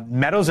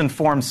 Meadows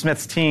informed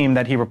Smith's team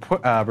that he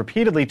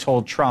repeatedly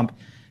told Trump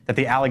that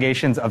the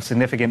allegations of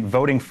significant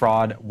voting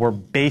fraud were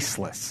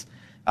baseless.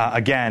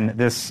 Again,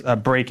 this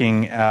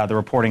breaking the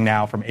reporting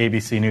now from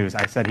ABC News.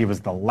 I said he was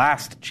the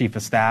last chief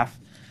of staff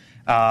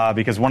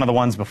because one of the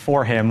ones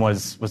before him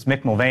was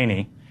Mick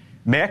Mulvaney.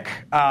 Mick,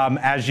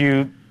 as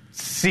you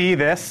see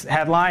this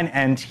headline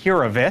and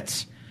hear of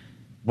it,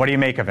 what do you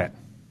make of it?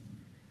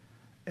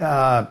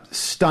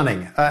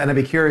 Stunning. And I'd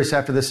be curious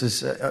after this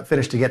is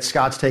finished to get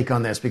Scott's take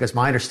on this, because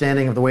my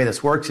understanding of the way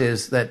this works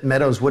is that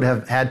Meadows would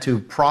have had to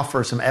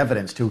proffer some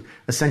evidence to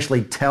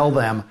essentially tell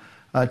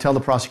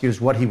the prosecutors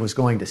what he was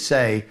going to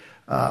say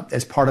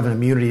as part of an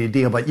immunity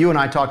deal. But you and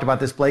I talked about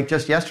this, Blake,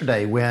 just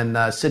yesterday when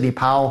Sidney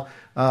Powell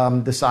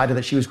decided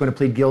that she was going to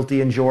plead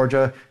guilty in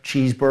Georgia.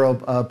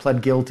 Cheeseboro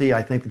pled guilty.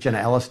 I think that Jenna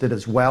Ellis did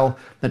as well.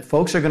 That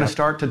folks are going to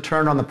start to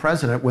turn on the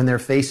president when they're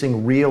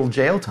facing real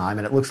jail time.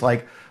 And it looks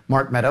like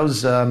Mark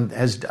Meadows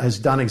has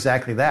done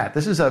exactly that.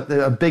 This is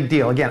a big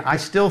deal. Again, I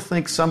still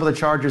think some of the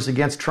charges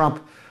against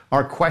Trump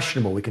are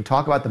questionable. We can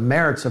talk about the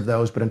merits of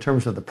those, but in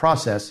terms of the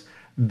process,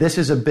 this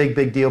is a big,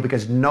 big deal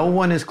because no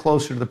one is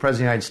closer to the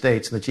President of the United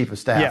States than the Chief of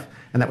Staff. Yeah.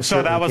 And that was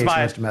certainly the case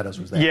when Mr. Meadows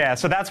was there. Yeah,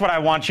 so that's what I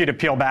want you to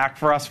peel back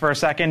for us for a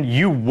second.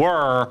 You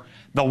were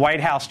the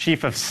White House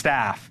Chief of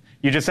Staff.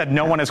 You just said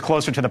no one is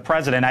closer to the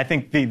president. I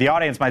think the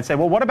audience might say,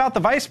 well, what about the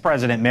vice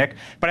president, Mick?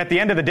 But at the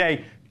end of the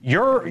day,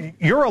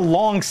 you're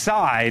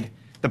alongside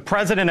the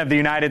president of the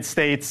United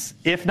States,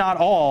 if not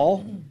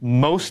all,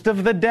 most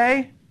of the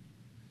day?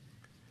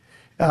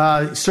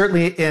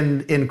 Certainly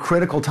in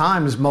critical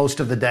times most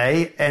of the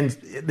day. And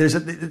there's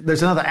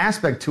another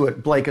aspect to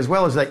it, Blake, as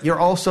well, is that you're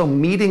also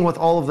meeting with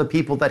all of the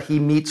people that he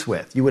meets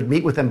with. You would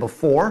meet with them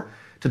before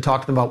to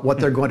talk to them about what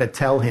they're going to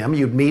tell him.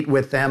 You'd meet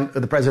with them,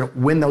 the president,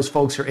 when those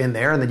folks are in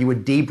there, and then you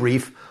would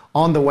debrief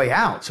on the way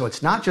out. So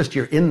it's not just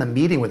you're in the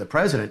meeting with the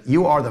president.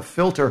 You are the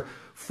filter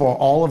for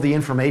all of the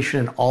information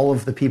and all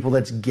of the people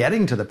that's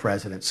getting to the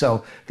president.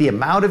 So the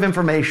amount of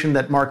information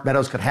that Mark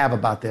Meadows could have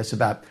about this,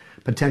 about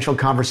potential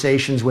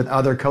conversations with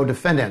other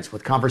co-defendants,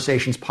 with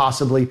conversations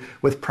possibly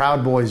with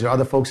Proud Boys or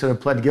other folks that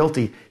have pled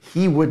guilty,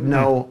 he would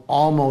know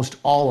almost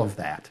all of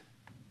that.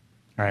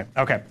 All right.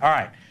 Okay. All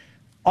right.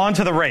 On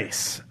to the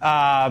race,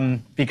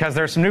 because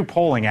there's some new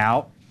polling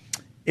out.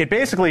 It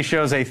basically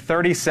shows a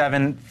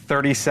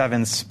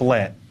 37-37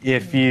 split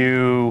if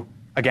you,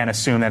 again,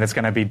 assume that it's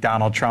going to be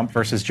Donald Trump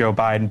versus Joe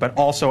Biden, but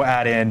also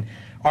add in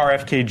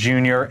RFK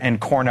Jr. and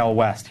Cornel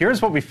West.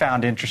 Here's what we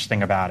found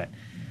interesting about it.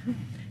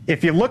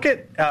 If you look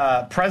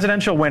at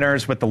presidential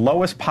winners with the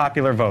lowest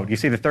popular vote, you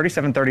see the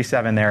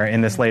 37-37 there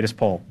in this latest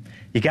poll.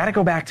 You got to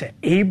go back to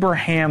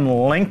Abraham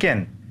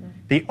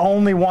Lincoln, the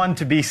only one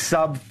to be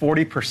sub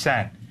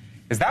 40%.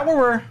 Is that where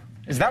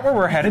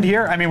we're headed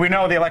here? I mean, we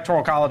know the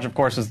Electoral College, of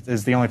course,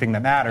 is the only thing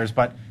that matters,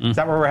 but is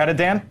that where we're headed,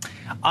 Dan?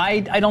 I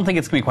don't think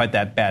it's going to be quite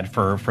that bad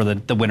for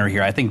the winner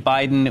here. I think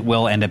Biden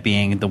will end up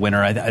being the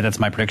winner. That's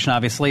my prediction,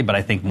 obviously, but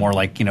I think more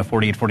like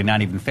 48,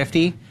 49, even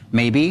 50,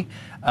 maybe.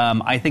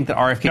 I think that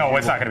RFK... No,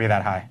 it's not going to be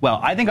that high. Well,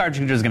 I think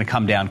RFK Jr. is going to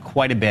come down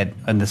quite a bit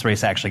when this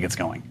race actually gets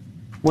going.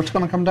 What's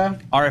going to come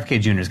down? RFK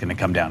Jr. is going to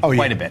come down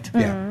quite a bit.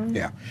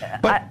 Yeah.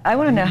 But I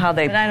want to know how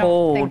they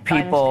polled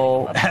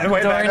people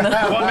Wait, during the...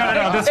 Well,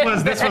 no.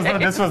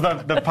 This was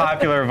the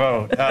popular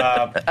vote.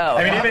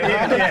 I mean, even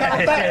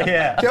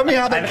Tell me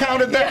how they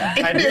counted that.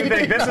 I do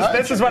think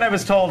this is what I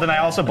was told, and I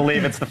also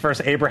believe it's the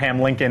first Abraham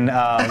Lincoln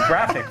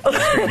graphic for the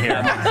screen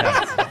here.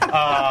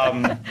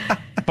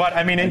 But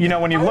I mean,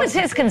 when you Who look, was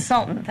his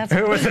consultant?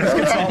 Who was his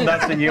consultant?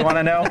 That's what you want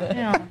to know.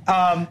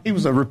 Yeah. He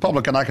was a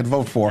Republican I could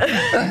vote for.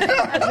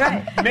 That's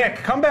right. Mick,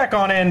 come back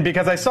on in,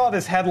 because I saw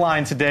this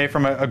headline today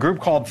from a group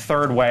called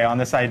Third Way on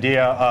this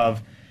idea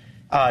of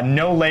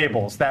no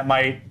labels that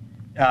might,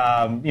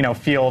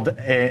 field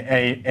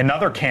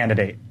another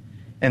candidate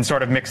and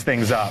sort of mix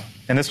things up.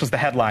 And this was the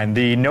headline: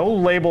 the No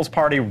Labels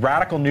Party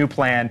radical new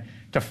plan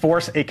to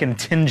force a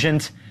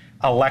contingent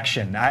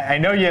election. I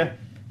know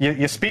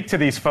you speak to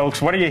these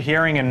folks. What are you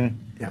hearing?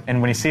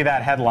 And when you see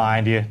that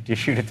headline, do you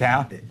shoot it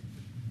down?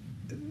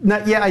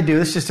 Yeah, I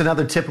do. It's just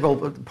another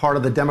typical part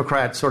of the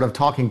Democrat sort of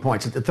talking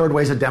points. The Third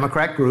Way is a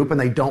Democrat group, and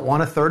they don't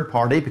want a third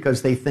party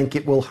because they think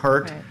it will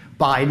hurt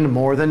Biden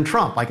more than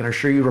Trump. I can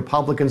assure you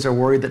Republicans are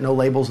worried that No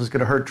Labels is going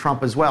to hurt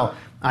Trump as well.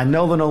 I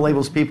know the No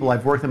Labels people.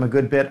 I've worked them a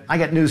good bit. I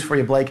got news for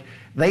you, Blake.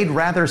 They'd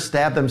rather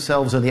stab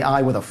themselves in the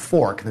eye with a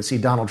fork than see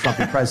Donald Trump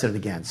be president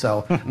again.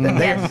 So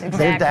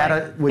their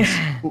data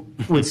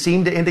would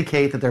seem to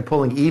indicate that they're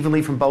pulling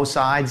evenly from both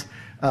sides.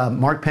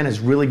 Mark Penn is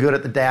really good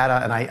at the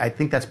data, and I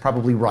think that's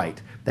probably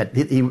right. That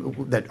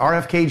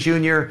RFK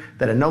Jr.,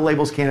 that a No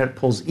Labels candidate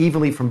pulls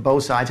evenly from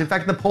both sides. In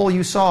fact, the poll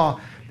you saw,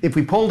 if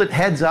we pulled it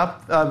heads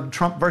up,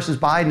 Trump versus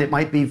Biden, it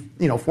might be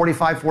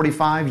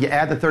 45-45. You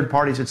add the third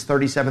parties, it's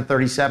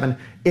 37-37.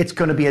 It's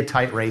going to be a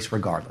tight race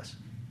regardless.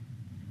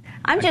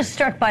 I'm just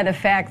struck by the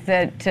fact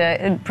that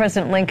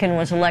President Lincoln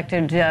was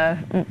elected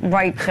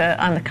right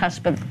on the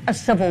cusp of a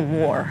civil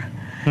war.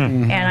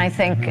 Mm-hmm. And I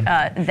think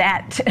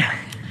that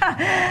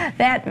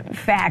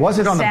fact was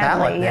it on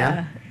sadly, the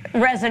ballot,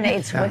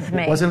 resonates with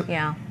me.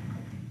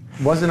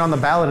 Wasn't on the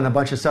ballot in a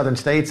bunch of southern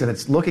states, and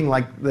it's looking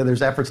like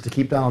there's efforts to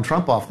keep Donald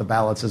Trump off the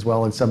ballots as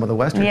well in some of the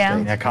western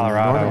states. Yeah,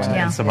 Colorado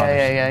and some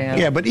others.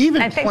 Yeah, but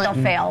even I think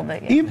Clinton, they'll fail.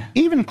 But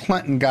even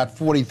Clinton got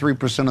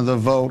 43% of the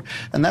vote,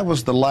 and that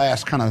was the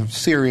last kind of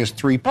serious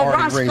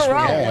three-party race we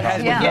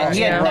had.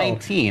 He had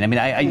 19. I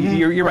mean,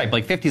 you're right.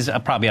 Like 50 is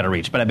probably out of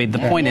reach. But I mean, the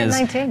point is,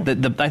 I think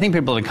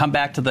people are going to come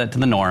back to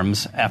the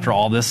norms after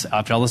all this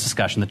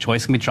discussion. The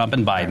choice can be Trump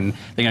and Biden.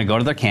 They're going to go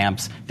to their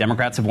camps.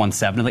 Democrats have won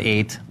 7 of the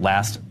 8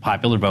 last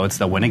popular votes.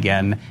 They'll win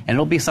again, and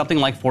it'll be something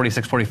like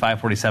 46, 45,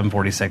 47,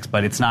 46,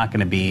 but it's not going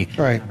to be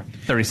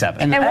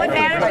 37. And what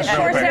matters, of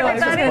course,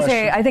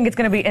 I think it's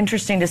going to be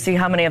interesting to see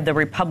how many of the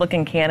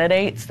Republican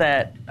candidates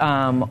that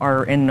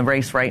are in the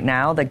race right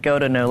now that go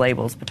to No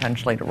Labels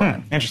potentially to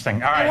run.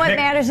 Interesting. All right. And what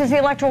matters is the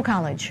Electoral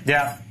College.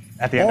 Yeah.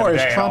 At the end of the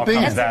day, Trump it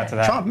all comes down to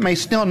that. Trump may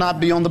still not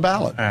be on the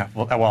ballot.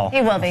 Well, he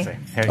will be.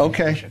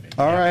 Okay.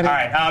 All right. All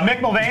right.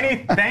 Mick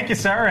Mulvaney, thank you,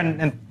 sir.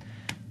 And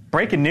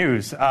breaking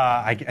news,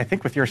 I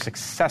think with your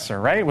successor,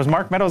 right? Was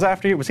Mark Meadows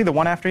after you? Was he the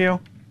one after you?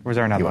 Or was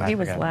there another one? He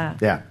was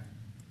last. Yeah.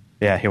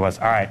 Yeah, he was.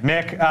 All right.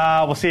 Mick,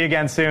 we'll see you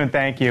again soon.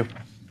 Thank you.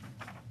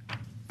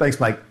 Thanks,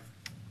 Mike.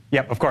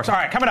 Yep, of course. All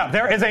right, coming up,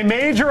 there is a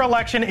major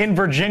election in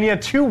Virginia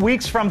 2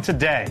 weeks from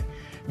today.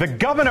 The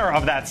governor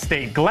of that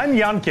state, Glenn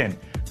Youngkin,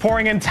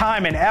 pouring in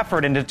time and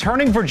effort into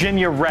turning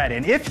Virginia red.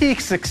 And if he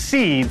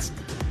succeeds,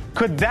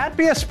 could that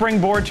be a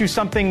springboard to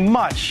something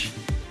much,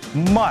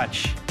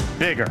 much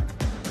bigger?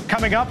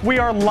 Coming up, we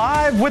are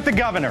live with the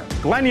governor,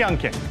 Glenn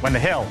Youngkin, when The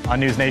Hill on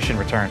News Nation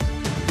returns.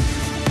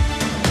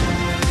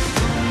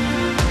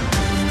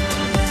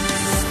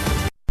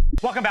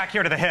 Welcome back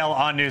here to The Hill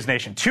on News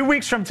Nation. 2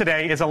 weeks from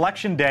today is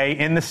Election Day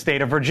in the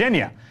state of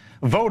Virginia.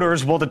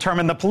 Voters will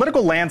determine the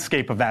political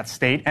landscape of that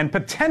state and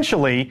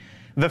potentially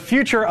the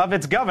future of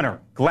its governor,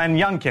 Glenn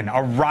Youngkin,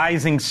 a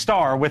rising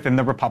star within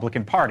the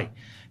Republican Party.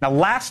 Now,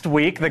 last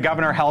week, the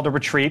governor held a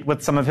retreat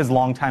with some of his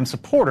longtime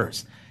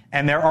supporters,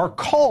 and there are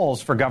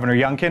calls for Governor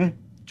Youngkin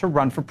to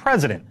run for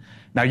president.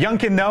 Now,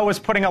 Youngkin, though, is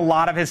putting a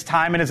lot of his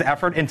time and his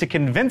effort into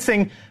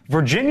convincing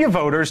Virginia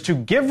voters to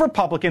give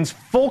Republicans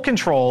full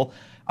control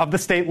of the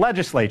state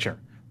legislature.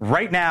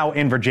 Right now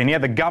in Virginia,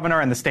 the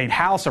governor and the state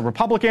house are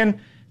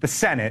Republican. The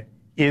Senate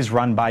is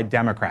run by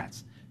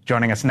Democrats.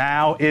 Joining us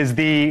now is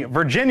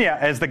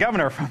the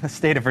governor from the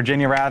state of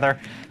Virginia,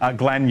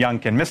 Glenn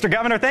Youngkin. Mr.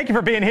 Governor, thank you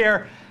for being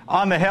here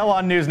on the Hill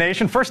on News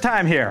Nation. First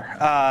time here,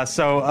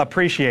 so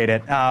appreciate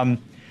it.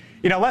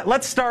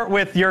 Let's start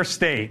with your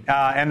state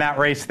and that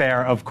race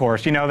there, of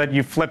course. You know that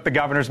you flipped the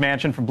governor's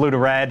mansion from blue to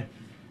red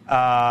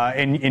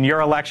in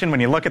your election. When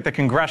you look at the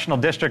congressional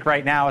district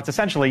right now, it's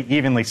essentially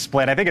evenly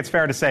split. I think it's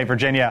fair to say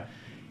Virginia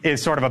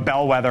is sort of a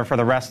bellwether for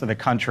the rest of the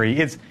country.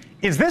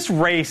 Is this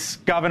race,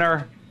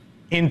 Governor,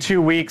 in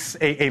 2 weeks,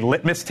 a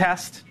litmus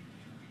test,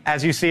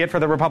 as you see it, for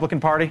the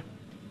Republican Party?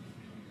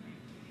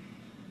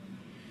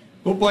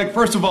 Well, Blake,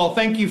 first of all,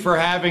 thank you for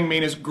having me,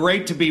 and it's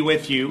great to be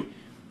with you.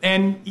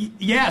 And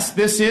yes,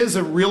 this is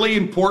a really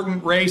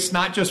important race,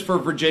 not just for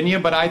Virginia,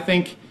 but I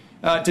think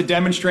to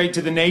demonstrate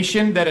to the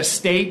nation that a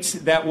state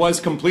that was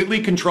completely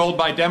controlled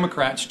by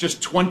Democrats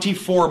just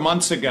 24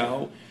 months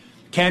ago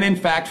can, in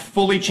fact,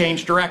 fully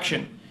change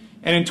direction.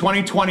 And in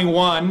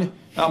 2021,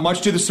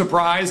 much to the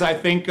surprise, I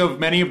think, of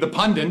many of the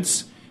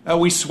pundits,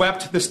 we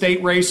swept the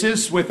state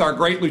races with our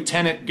great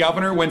Lieutenant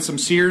Governor, Winsome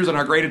Sears, and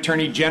our great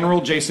Attorney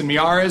General, Jason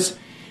Miyares.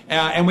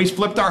 And we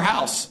flipped our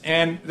House,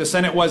 and the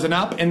Senate wasn't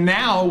up. And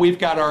now we've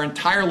got our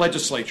entire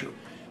legislature,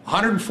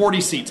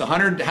 140 seats,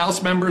 100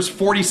 House members,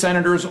 40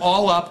 senators,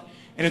 all up.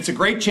 And it's a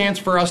great chance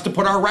for us to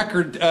put our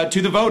record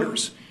to the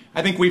voters.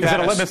 I think we've had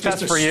a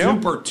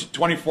super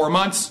 24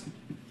 months.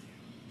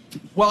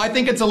 Well, I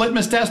think it's a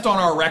litmus test on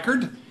our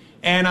record.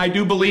 And I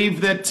do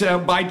believe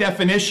that by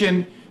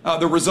definition,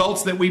 the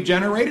results that we've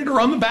generated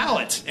are on the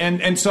ballot.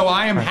 And so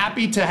I am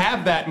happy to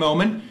have that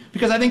moment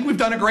because I think we've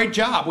done a great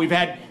job. We've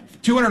had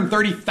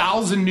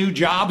 230,000 new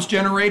jobs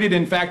generated.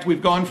 In fact,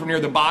 we've gone from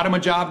near the bottom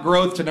of job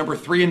growth to number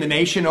 3 in the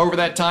nation over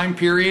that time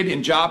period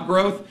in job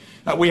growth.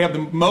 We have the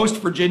most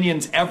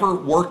Virginians ever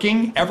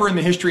working, ever in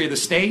the history of the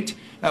state.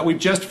 We've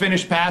just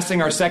finished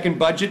passing our second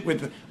budget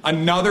with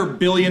another $1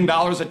 billion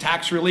of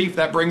tax relief.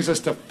 That brings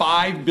us to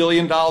 $5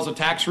 billion of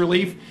tax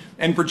relief.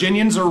 And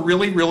Virginians are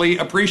really, really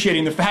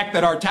appreciating the fact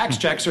that our tax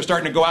checks are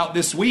starting to go out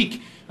this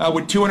week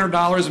with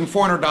 $200 and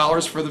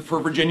 $400 for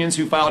Virginians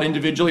who filed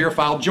individually or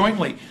filed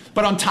jointly.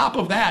 But on top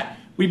of that,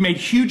 we've made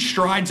huge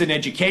strides in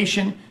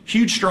education,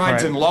 huge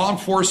strides in law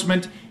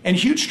enforcement, and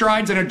huge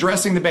strides in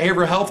addressing the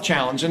behavioral health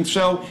challenge. And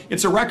so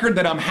it's a record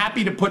that I'm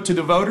happy to put to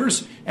the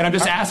voters. And I'm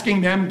just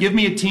asking them, give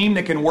me a team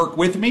that can work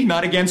with me,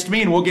 not against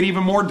me, and we'll get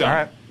even more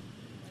done.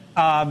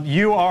 All right.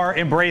 You are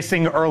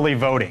embracing early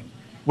voting,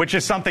 which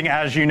is something,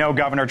 as you know,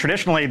 Governor,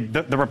 traditionally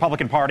the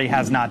Republican Party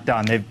has not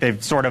done.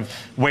 They've sort of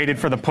waited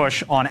for the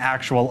push on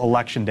actual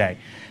Election Day.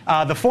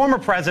 The former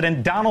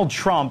president, Donald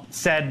Trump,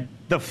 said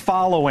the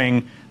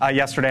following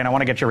yesterday, and I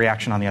want to get your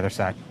reaction on the other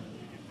side.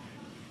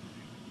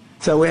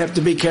 So we have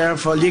to be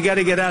careful. You got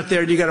to get out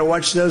there and you got to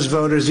watch those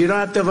voters. You don't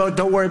have to vote.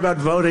 Don't worry about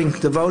voting.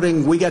 The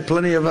voting, we got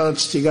plenty of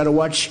votes. You got to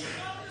watch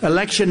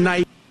election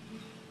night.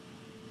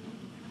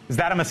 Is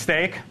that a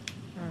mistake?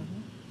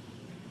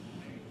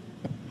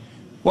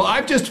 Well,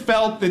 I've just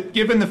felt that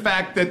given the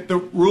fact that the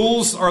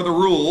rules are the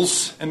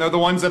rules, and they're the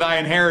ones that I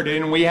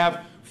inherited, and we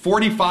have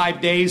 45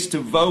 days to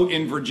vote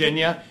in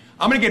Virginia,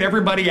 I'm going to get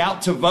everybody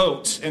out to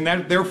vote. And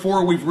that,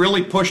 therefore, we've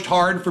really pushed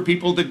hard for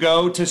people to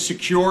go to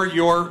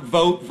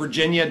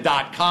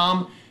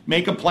secureyourvotevirginia.com,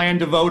 make a plan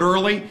to vote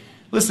early.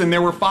 Listen,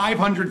 there were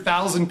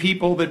 500,000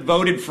 people that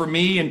voted for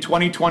me in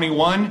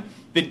 2021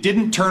 that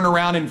didn't turn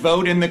around and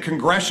vote in the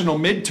congressional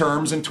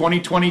midterms in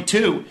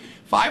 2022.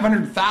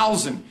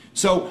 500,000.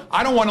 So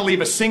I don't want to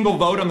leave a single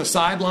vote on the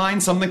sideline.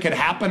 Something could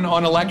happen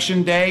on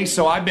Election Day.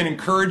 So I've been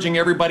encouraging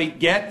everybody,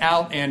 get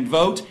out and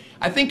vote.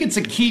 I think it's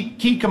a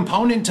key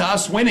component to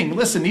us winning.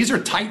 Listen, these are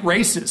tight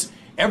races.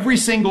 Every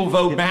single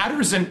vote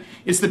matters, and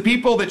it's the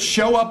people that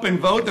show up and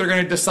vote that are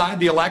going to decide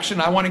the election.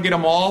 I want to get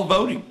them all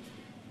voting.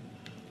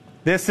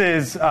 This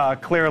is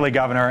clearly,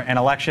 Governor, an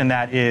election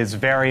that is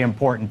very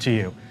important to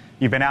you.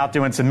 You've been out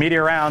doing some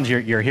media rounds.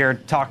 You're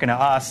here talking to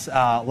us.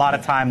 A lot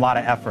of time, a lot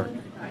of effort.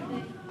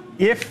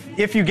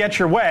 If you get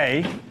your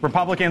way,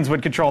 Republicans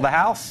would control the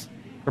House,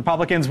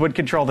 Republicans would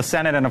control the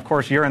Senate, and, of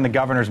course, you're in the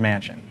governor's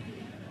mansion.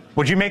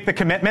 Would you make the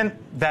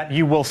commitment that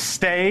you will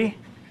stay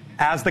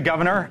as the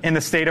governor in the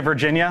state of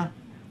Virginia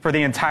for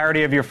the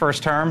entirety of your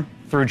first term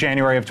through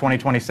January of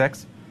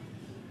 2026?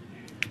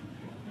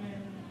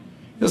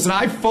 Listen,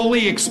 I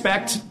fully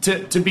expect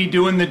to be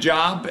doing the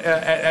job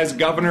as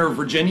governor of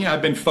Virginia.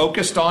 I've been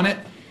focused on it.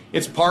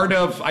 It's part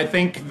of, I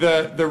think,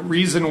 the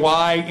reason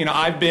why,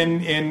 I've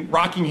been in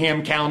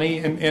Rockingham County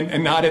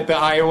and not at the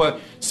Iowa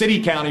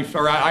City County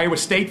or Iowa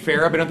State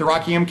Fair. I've been at the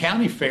Rockingham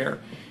County Fair.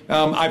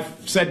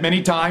 I've said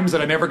many times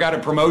that I never got a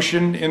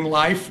promotion in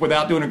life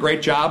without doing a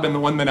great job in the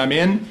one that I'm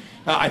in.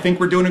 I think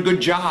we're doing a good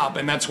job,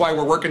 and that's why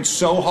we're working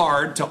so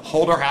hard to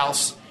hold our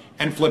House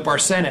and flip our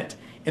Senate.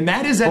 And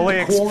that is at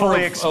the core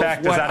fully of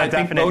expect. what Is that a I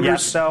think definite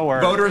yes, though, or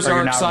voters are are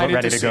you not excited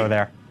ready to to go see.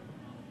 there?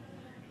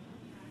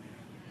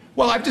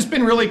 Well, I've just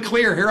been really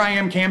clear. Here I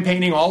am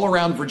campaigning all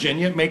around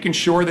Virginia, making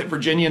sure that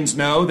Virginians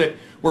know that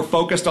we're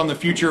focused on the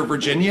future of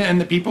Virginia,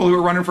 and the people who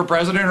are running for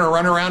president are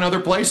running around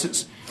other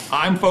places.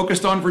 I'm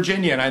focused on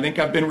Virginia, and I think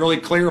I've been really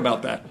clear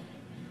about that.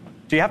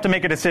 Do you have to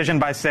make a decision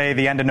by, say,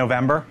 the end of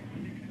November?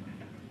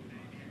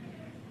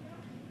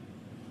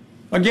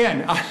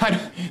 Again,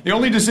 the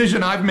only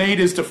decision I've made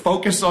is to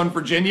focus on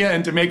Virginia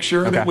and to make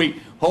sure that we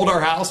hold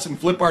our House and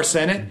flip our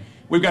Senate.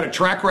 We've got a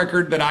track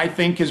record that I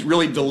think has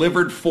really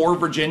delivered for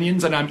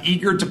Virginians, and I'm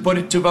eager to put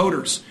it to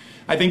voters.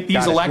 I think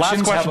these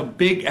elections have a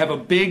big. I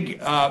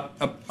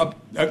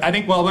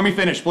think. Well, let me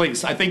finish,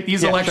 please. I think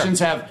these elections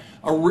have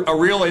a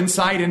real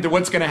insight into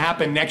what's going to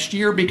happen next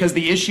year, because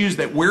the issues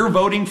that we're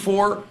voting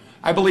for,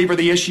 I believe, are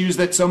the issues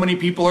that so many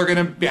people are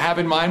going to have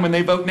in mind when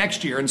they vote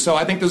next year. And so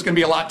I think there's going to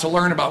be a lot to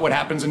learn about what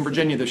happens in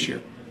Virginia this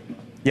year.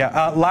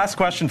 Yeah. Last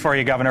question for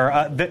you,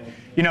 Governor.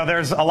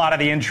 There's a lot of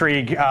the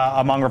intrigue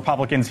among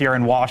Republicans here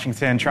in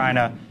Washington trying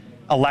to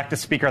elect a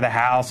Speaker of the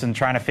House and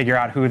trying to figure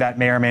out who that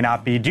may or may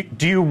not be.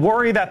 Do you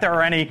worry that there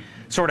are any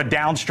sort of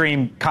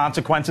downstream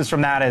consequences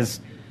from that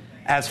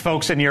as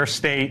folks in your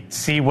state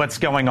see what's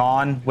going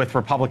on with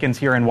Republicans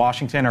here in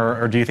Washington,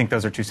 or do you think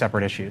those are two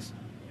separate issues?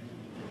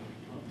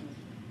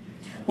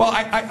 Well,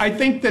 I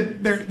think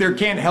that there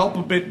can't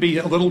help but be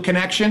a little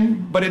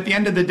connection. But at the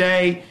end of the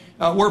day,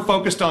 we're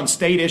focused on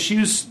state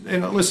issues.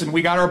 Listen,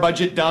 we got our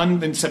budget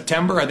done in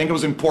September. I think it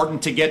was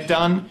important to get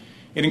done.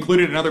 It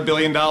included another $1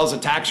 billion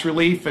of tax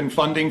relief and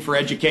funding for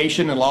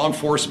education and law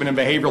enforcement and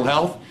behavioral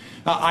health.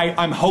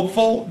 I'm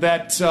hopeful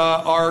that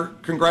our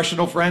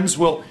congressional friends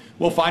will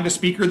find a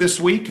speaker this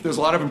week. There's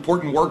a lot of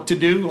important work to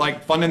do,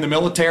 like funding the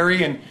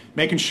military and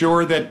making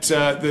sure that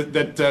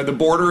the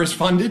border is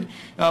funded.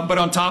 But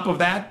on top of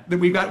that,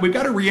 we've got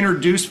to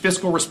reintroduce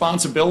fiscal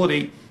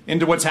responsibility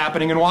into what's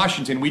happening in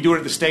Washington. We do it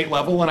at the state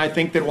level, and I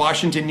think that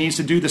Washington needs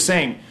to do the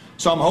same.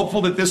 So I'm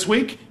hopeful that this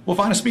week we'll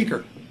find a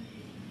speaker.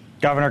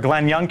 Governor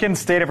Glenn Youngkin,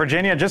 state of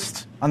Virginia,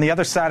 just on the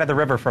other side of the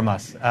river from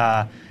us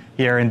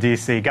here in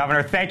D.C.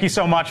 Governor, thank you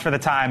so much for the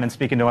time and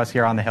speaking to us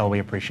here on the Hill. We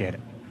appreciate it.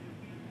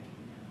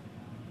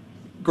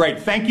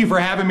 Great. Thank you for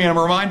having me. I'm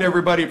going to remind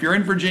everybody, if you're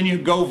in Virginia,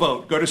 go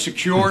vote. Go to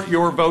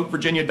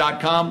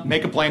secureyourvotevirginia.com.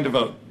 Make a plan to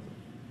vote.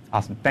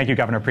 Awesome. Thank you,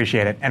 Governor.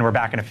 Appreciate it. And we're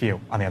back in a few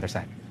on the other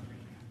side.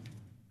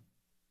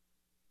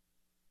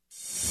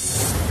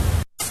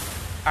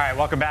 All right,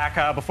 welcome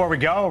back. Before we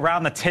go,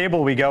 around the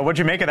table we go. What'd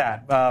you make of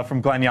that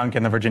from Glenn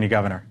Youngkin, the Virginia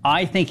governor?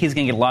 I think he's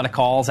going to get a lot of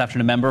calls after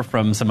November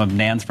from some of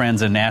Nan's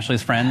friends and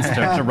Ashley's friends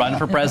to run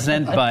for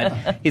president,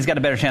 but he's got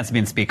a better chance of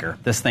being speaker.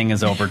 This thing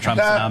is over.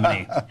 Trump's the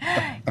nominee.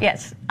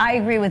 Yes, I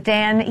agree with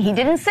Dan. He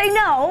didn't say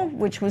no,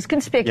 which was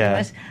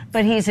conspicuous,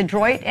 but he's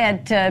adroit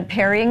at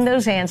parrying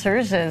those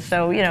answers,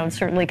 so, it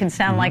certainly can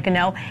sound like a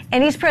no.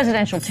 And he's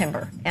presidential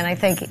timber. And I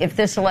think if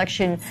this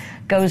election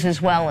goes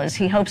as well as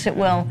he hopes it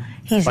will,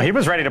 he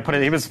was ready to put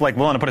it. He was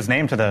willing to put his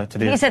name to the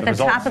He's at the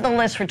results. top of the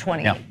list for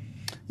 28.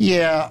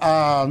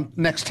 Yeah,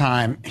 next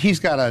time he's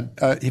got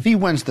if he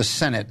wins the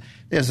Senate,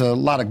 there's a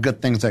lot of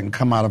good things that can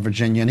come out of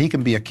Virginia, and he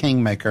can be a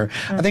kingmaker.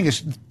 I think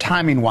it's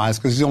timing-wise,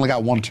 because he's only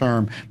got one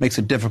term, makes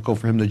it difficult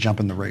for him to jump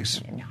in the race.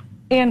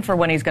 And for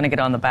when he's going to get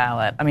on the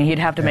ballot. I mean, he'd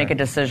have to make a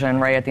decision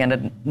right at the end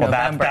of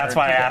November. That's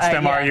why I asked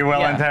him, are you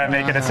willing to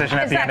make a decision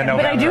at the end of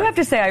November? But I do have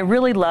to say, I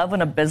really love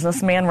when a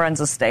businessman runs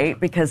a state,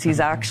 because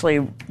he's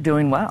actually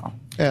doing well.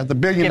 Yeah, the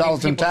 $1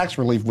 billion in tax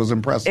relief was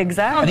impressive.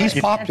 Exactly. And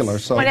he's popular.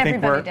 So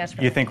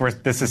you think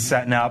this is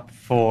setting up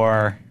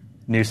for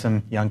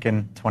Newsom,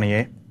 Youngkin,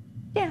 28?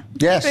 Yeah.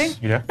 Yes.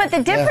 You do? But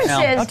the difference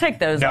is... I'll take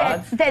those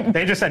odds.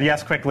 They just said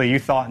yes quickly. You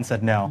thought and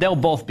said no. They'll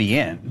both be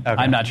in. Okay.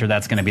 I'm not sure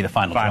that's going to be the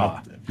final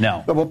draw.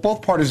 No. But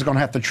both parties are going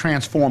to have to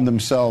transform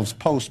themselves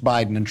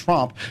post-Biden and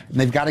Trump. And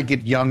they've got to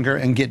get younger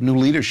and get new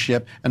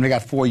leadership. And they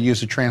got 4 years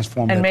to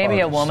transform and their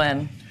maybe parties. a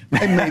woman.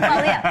 Well,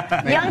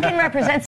 yeah. Youngkin represents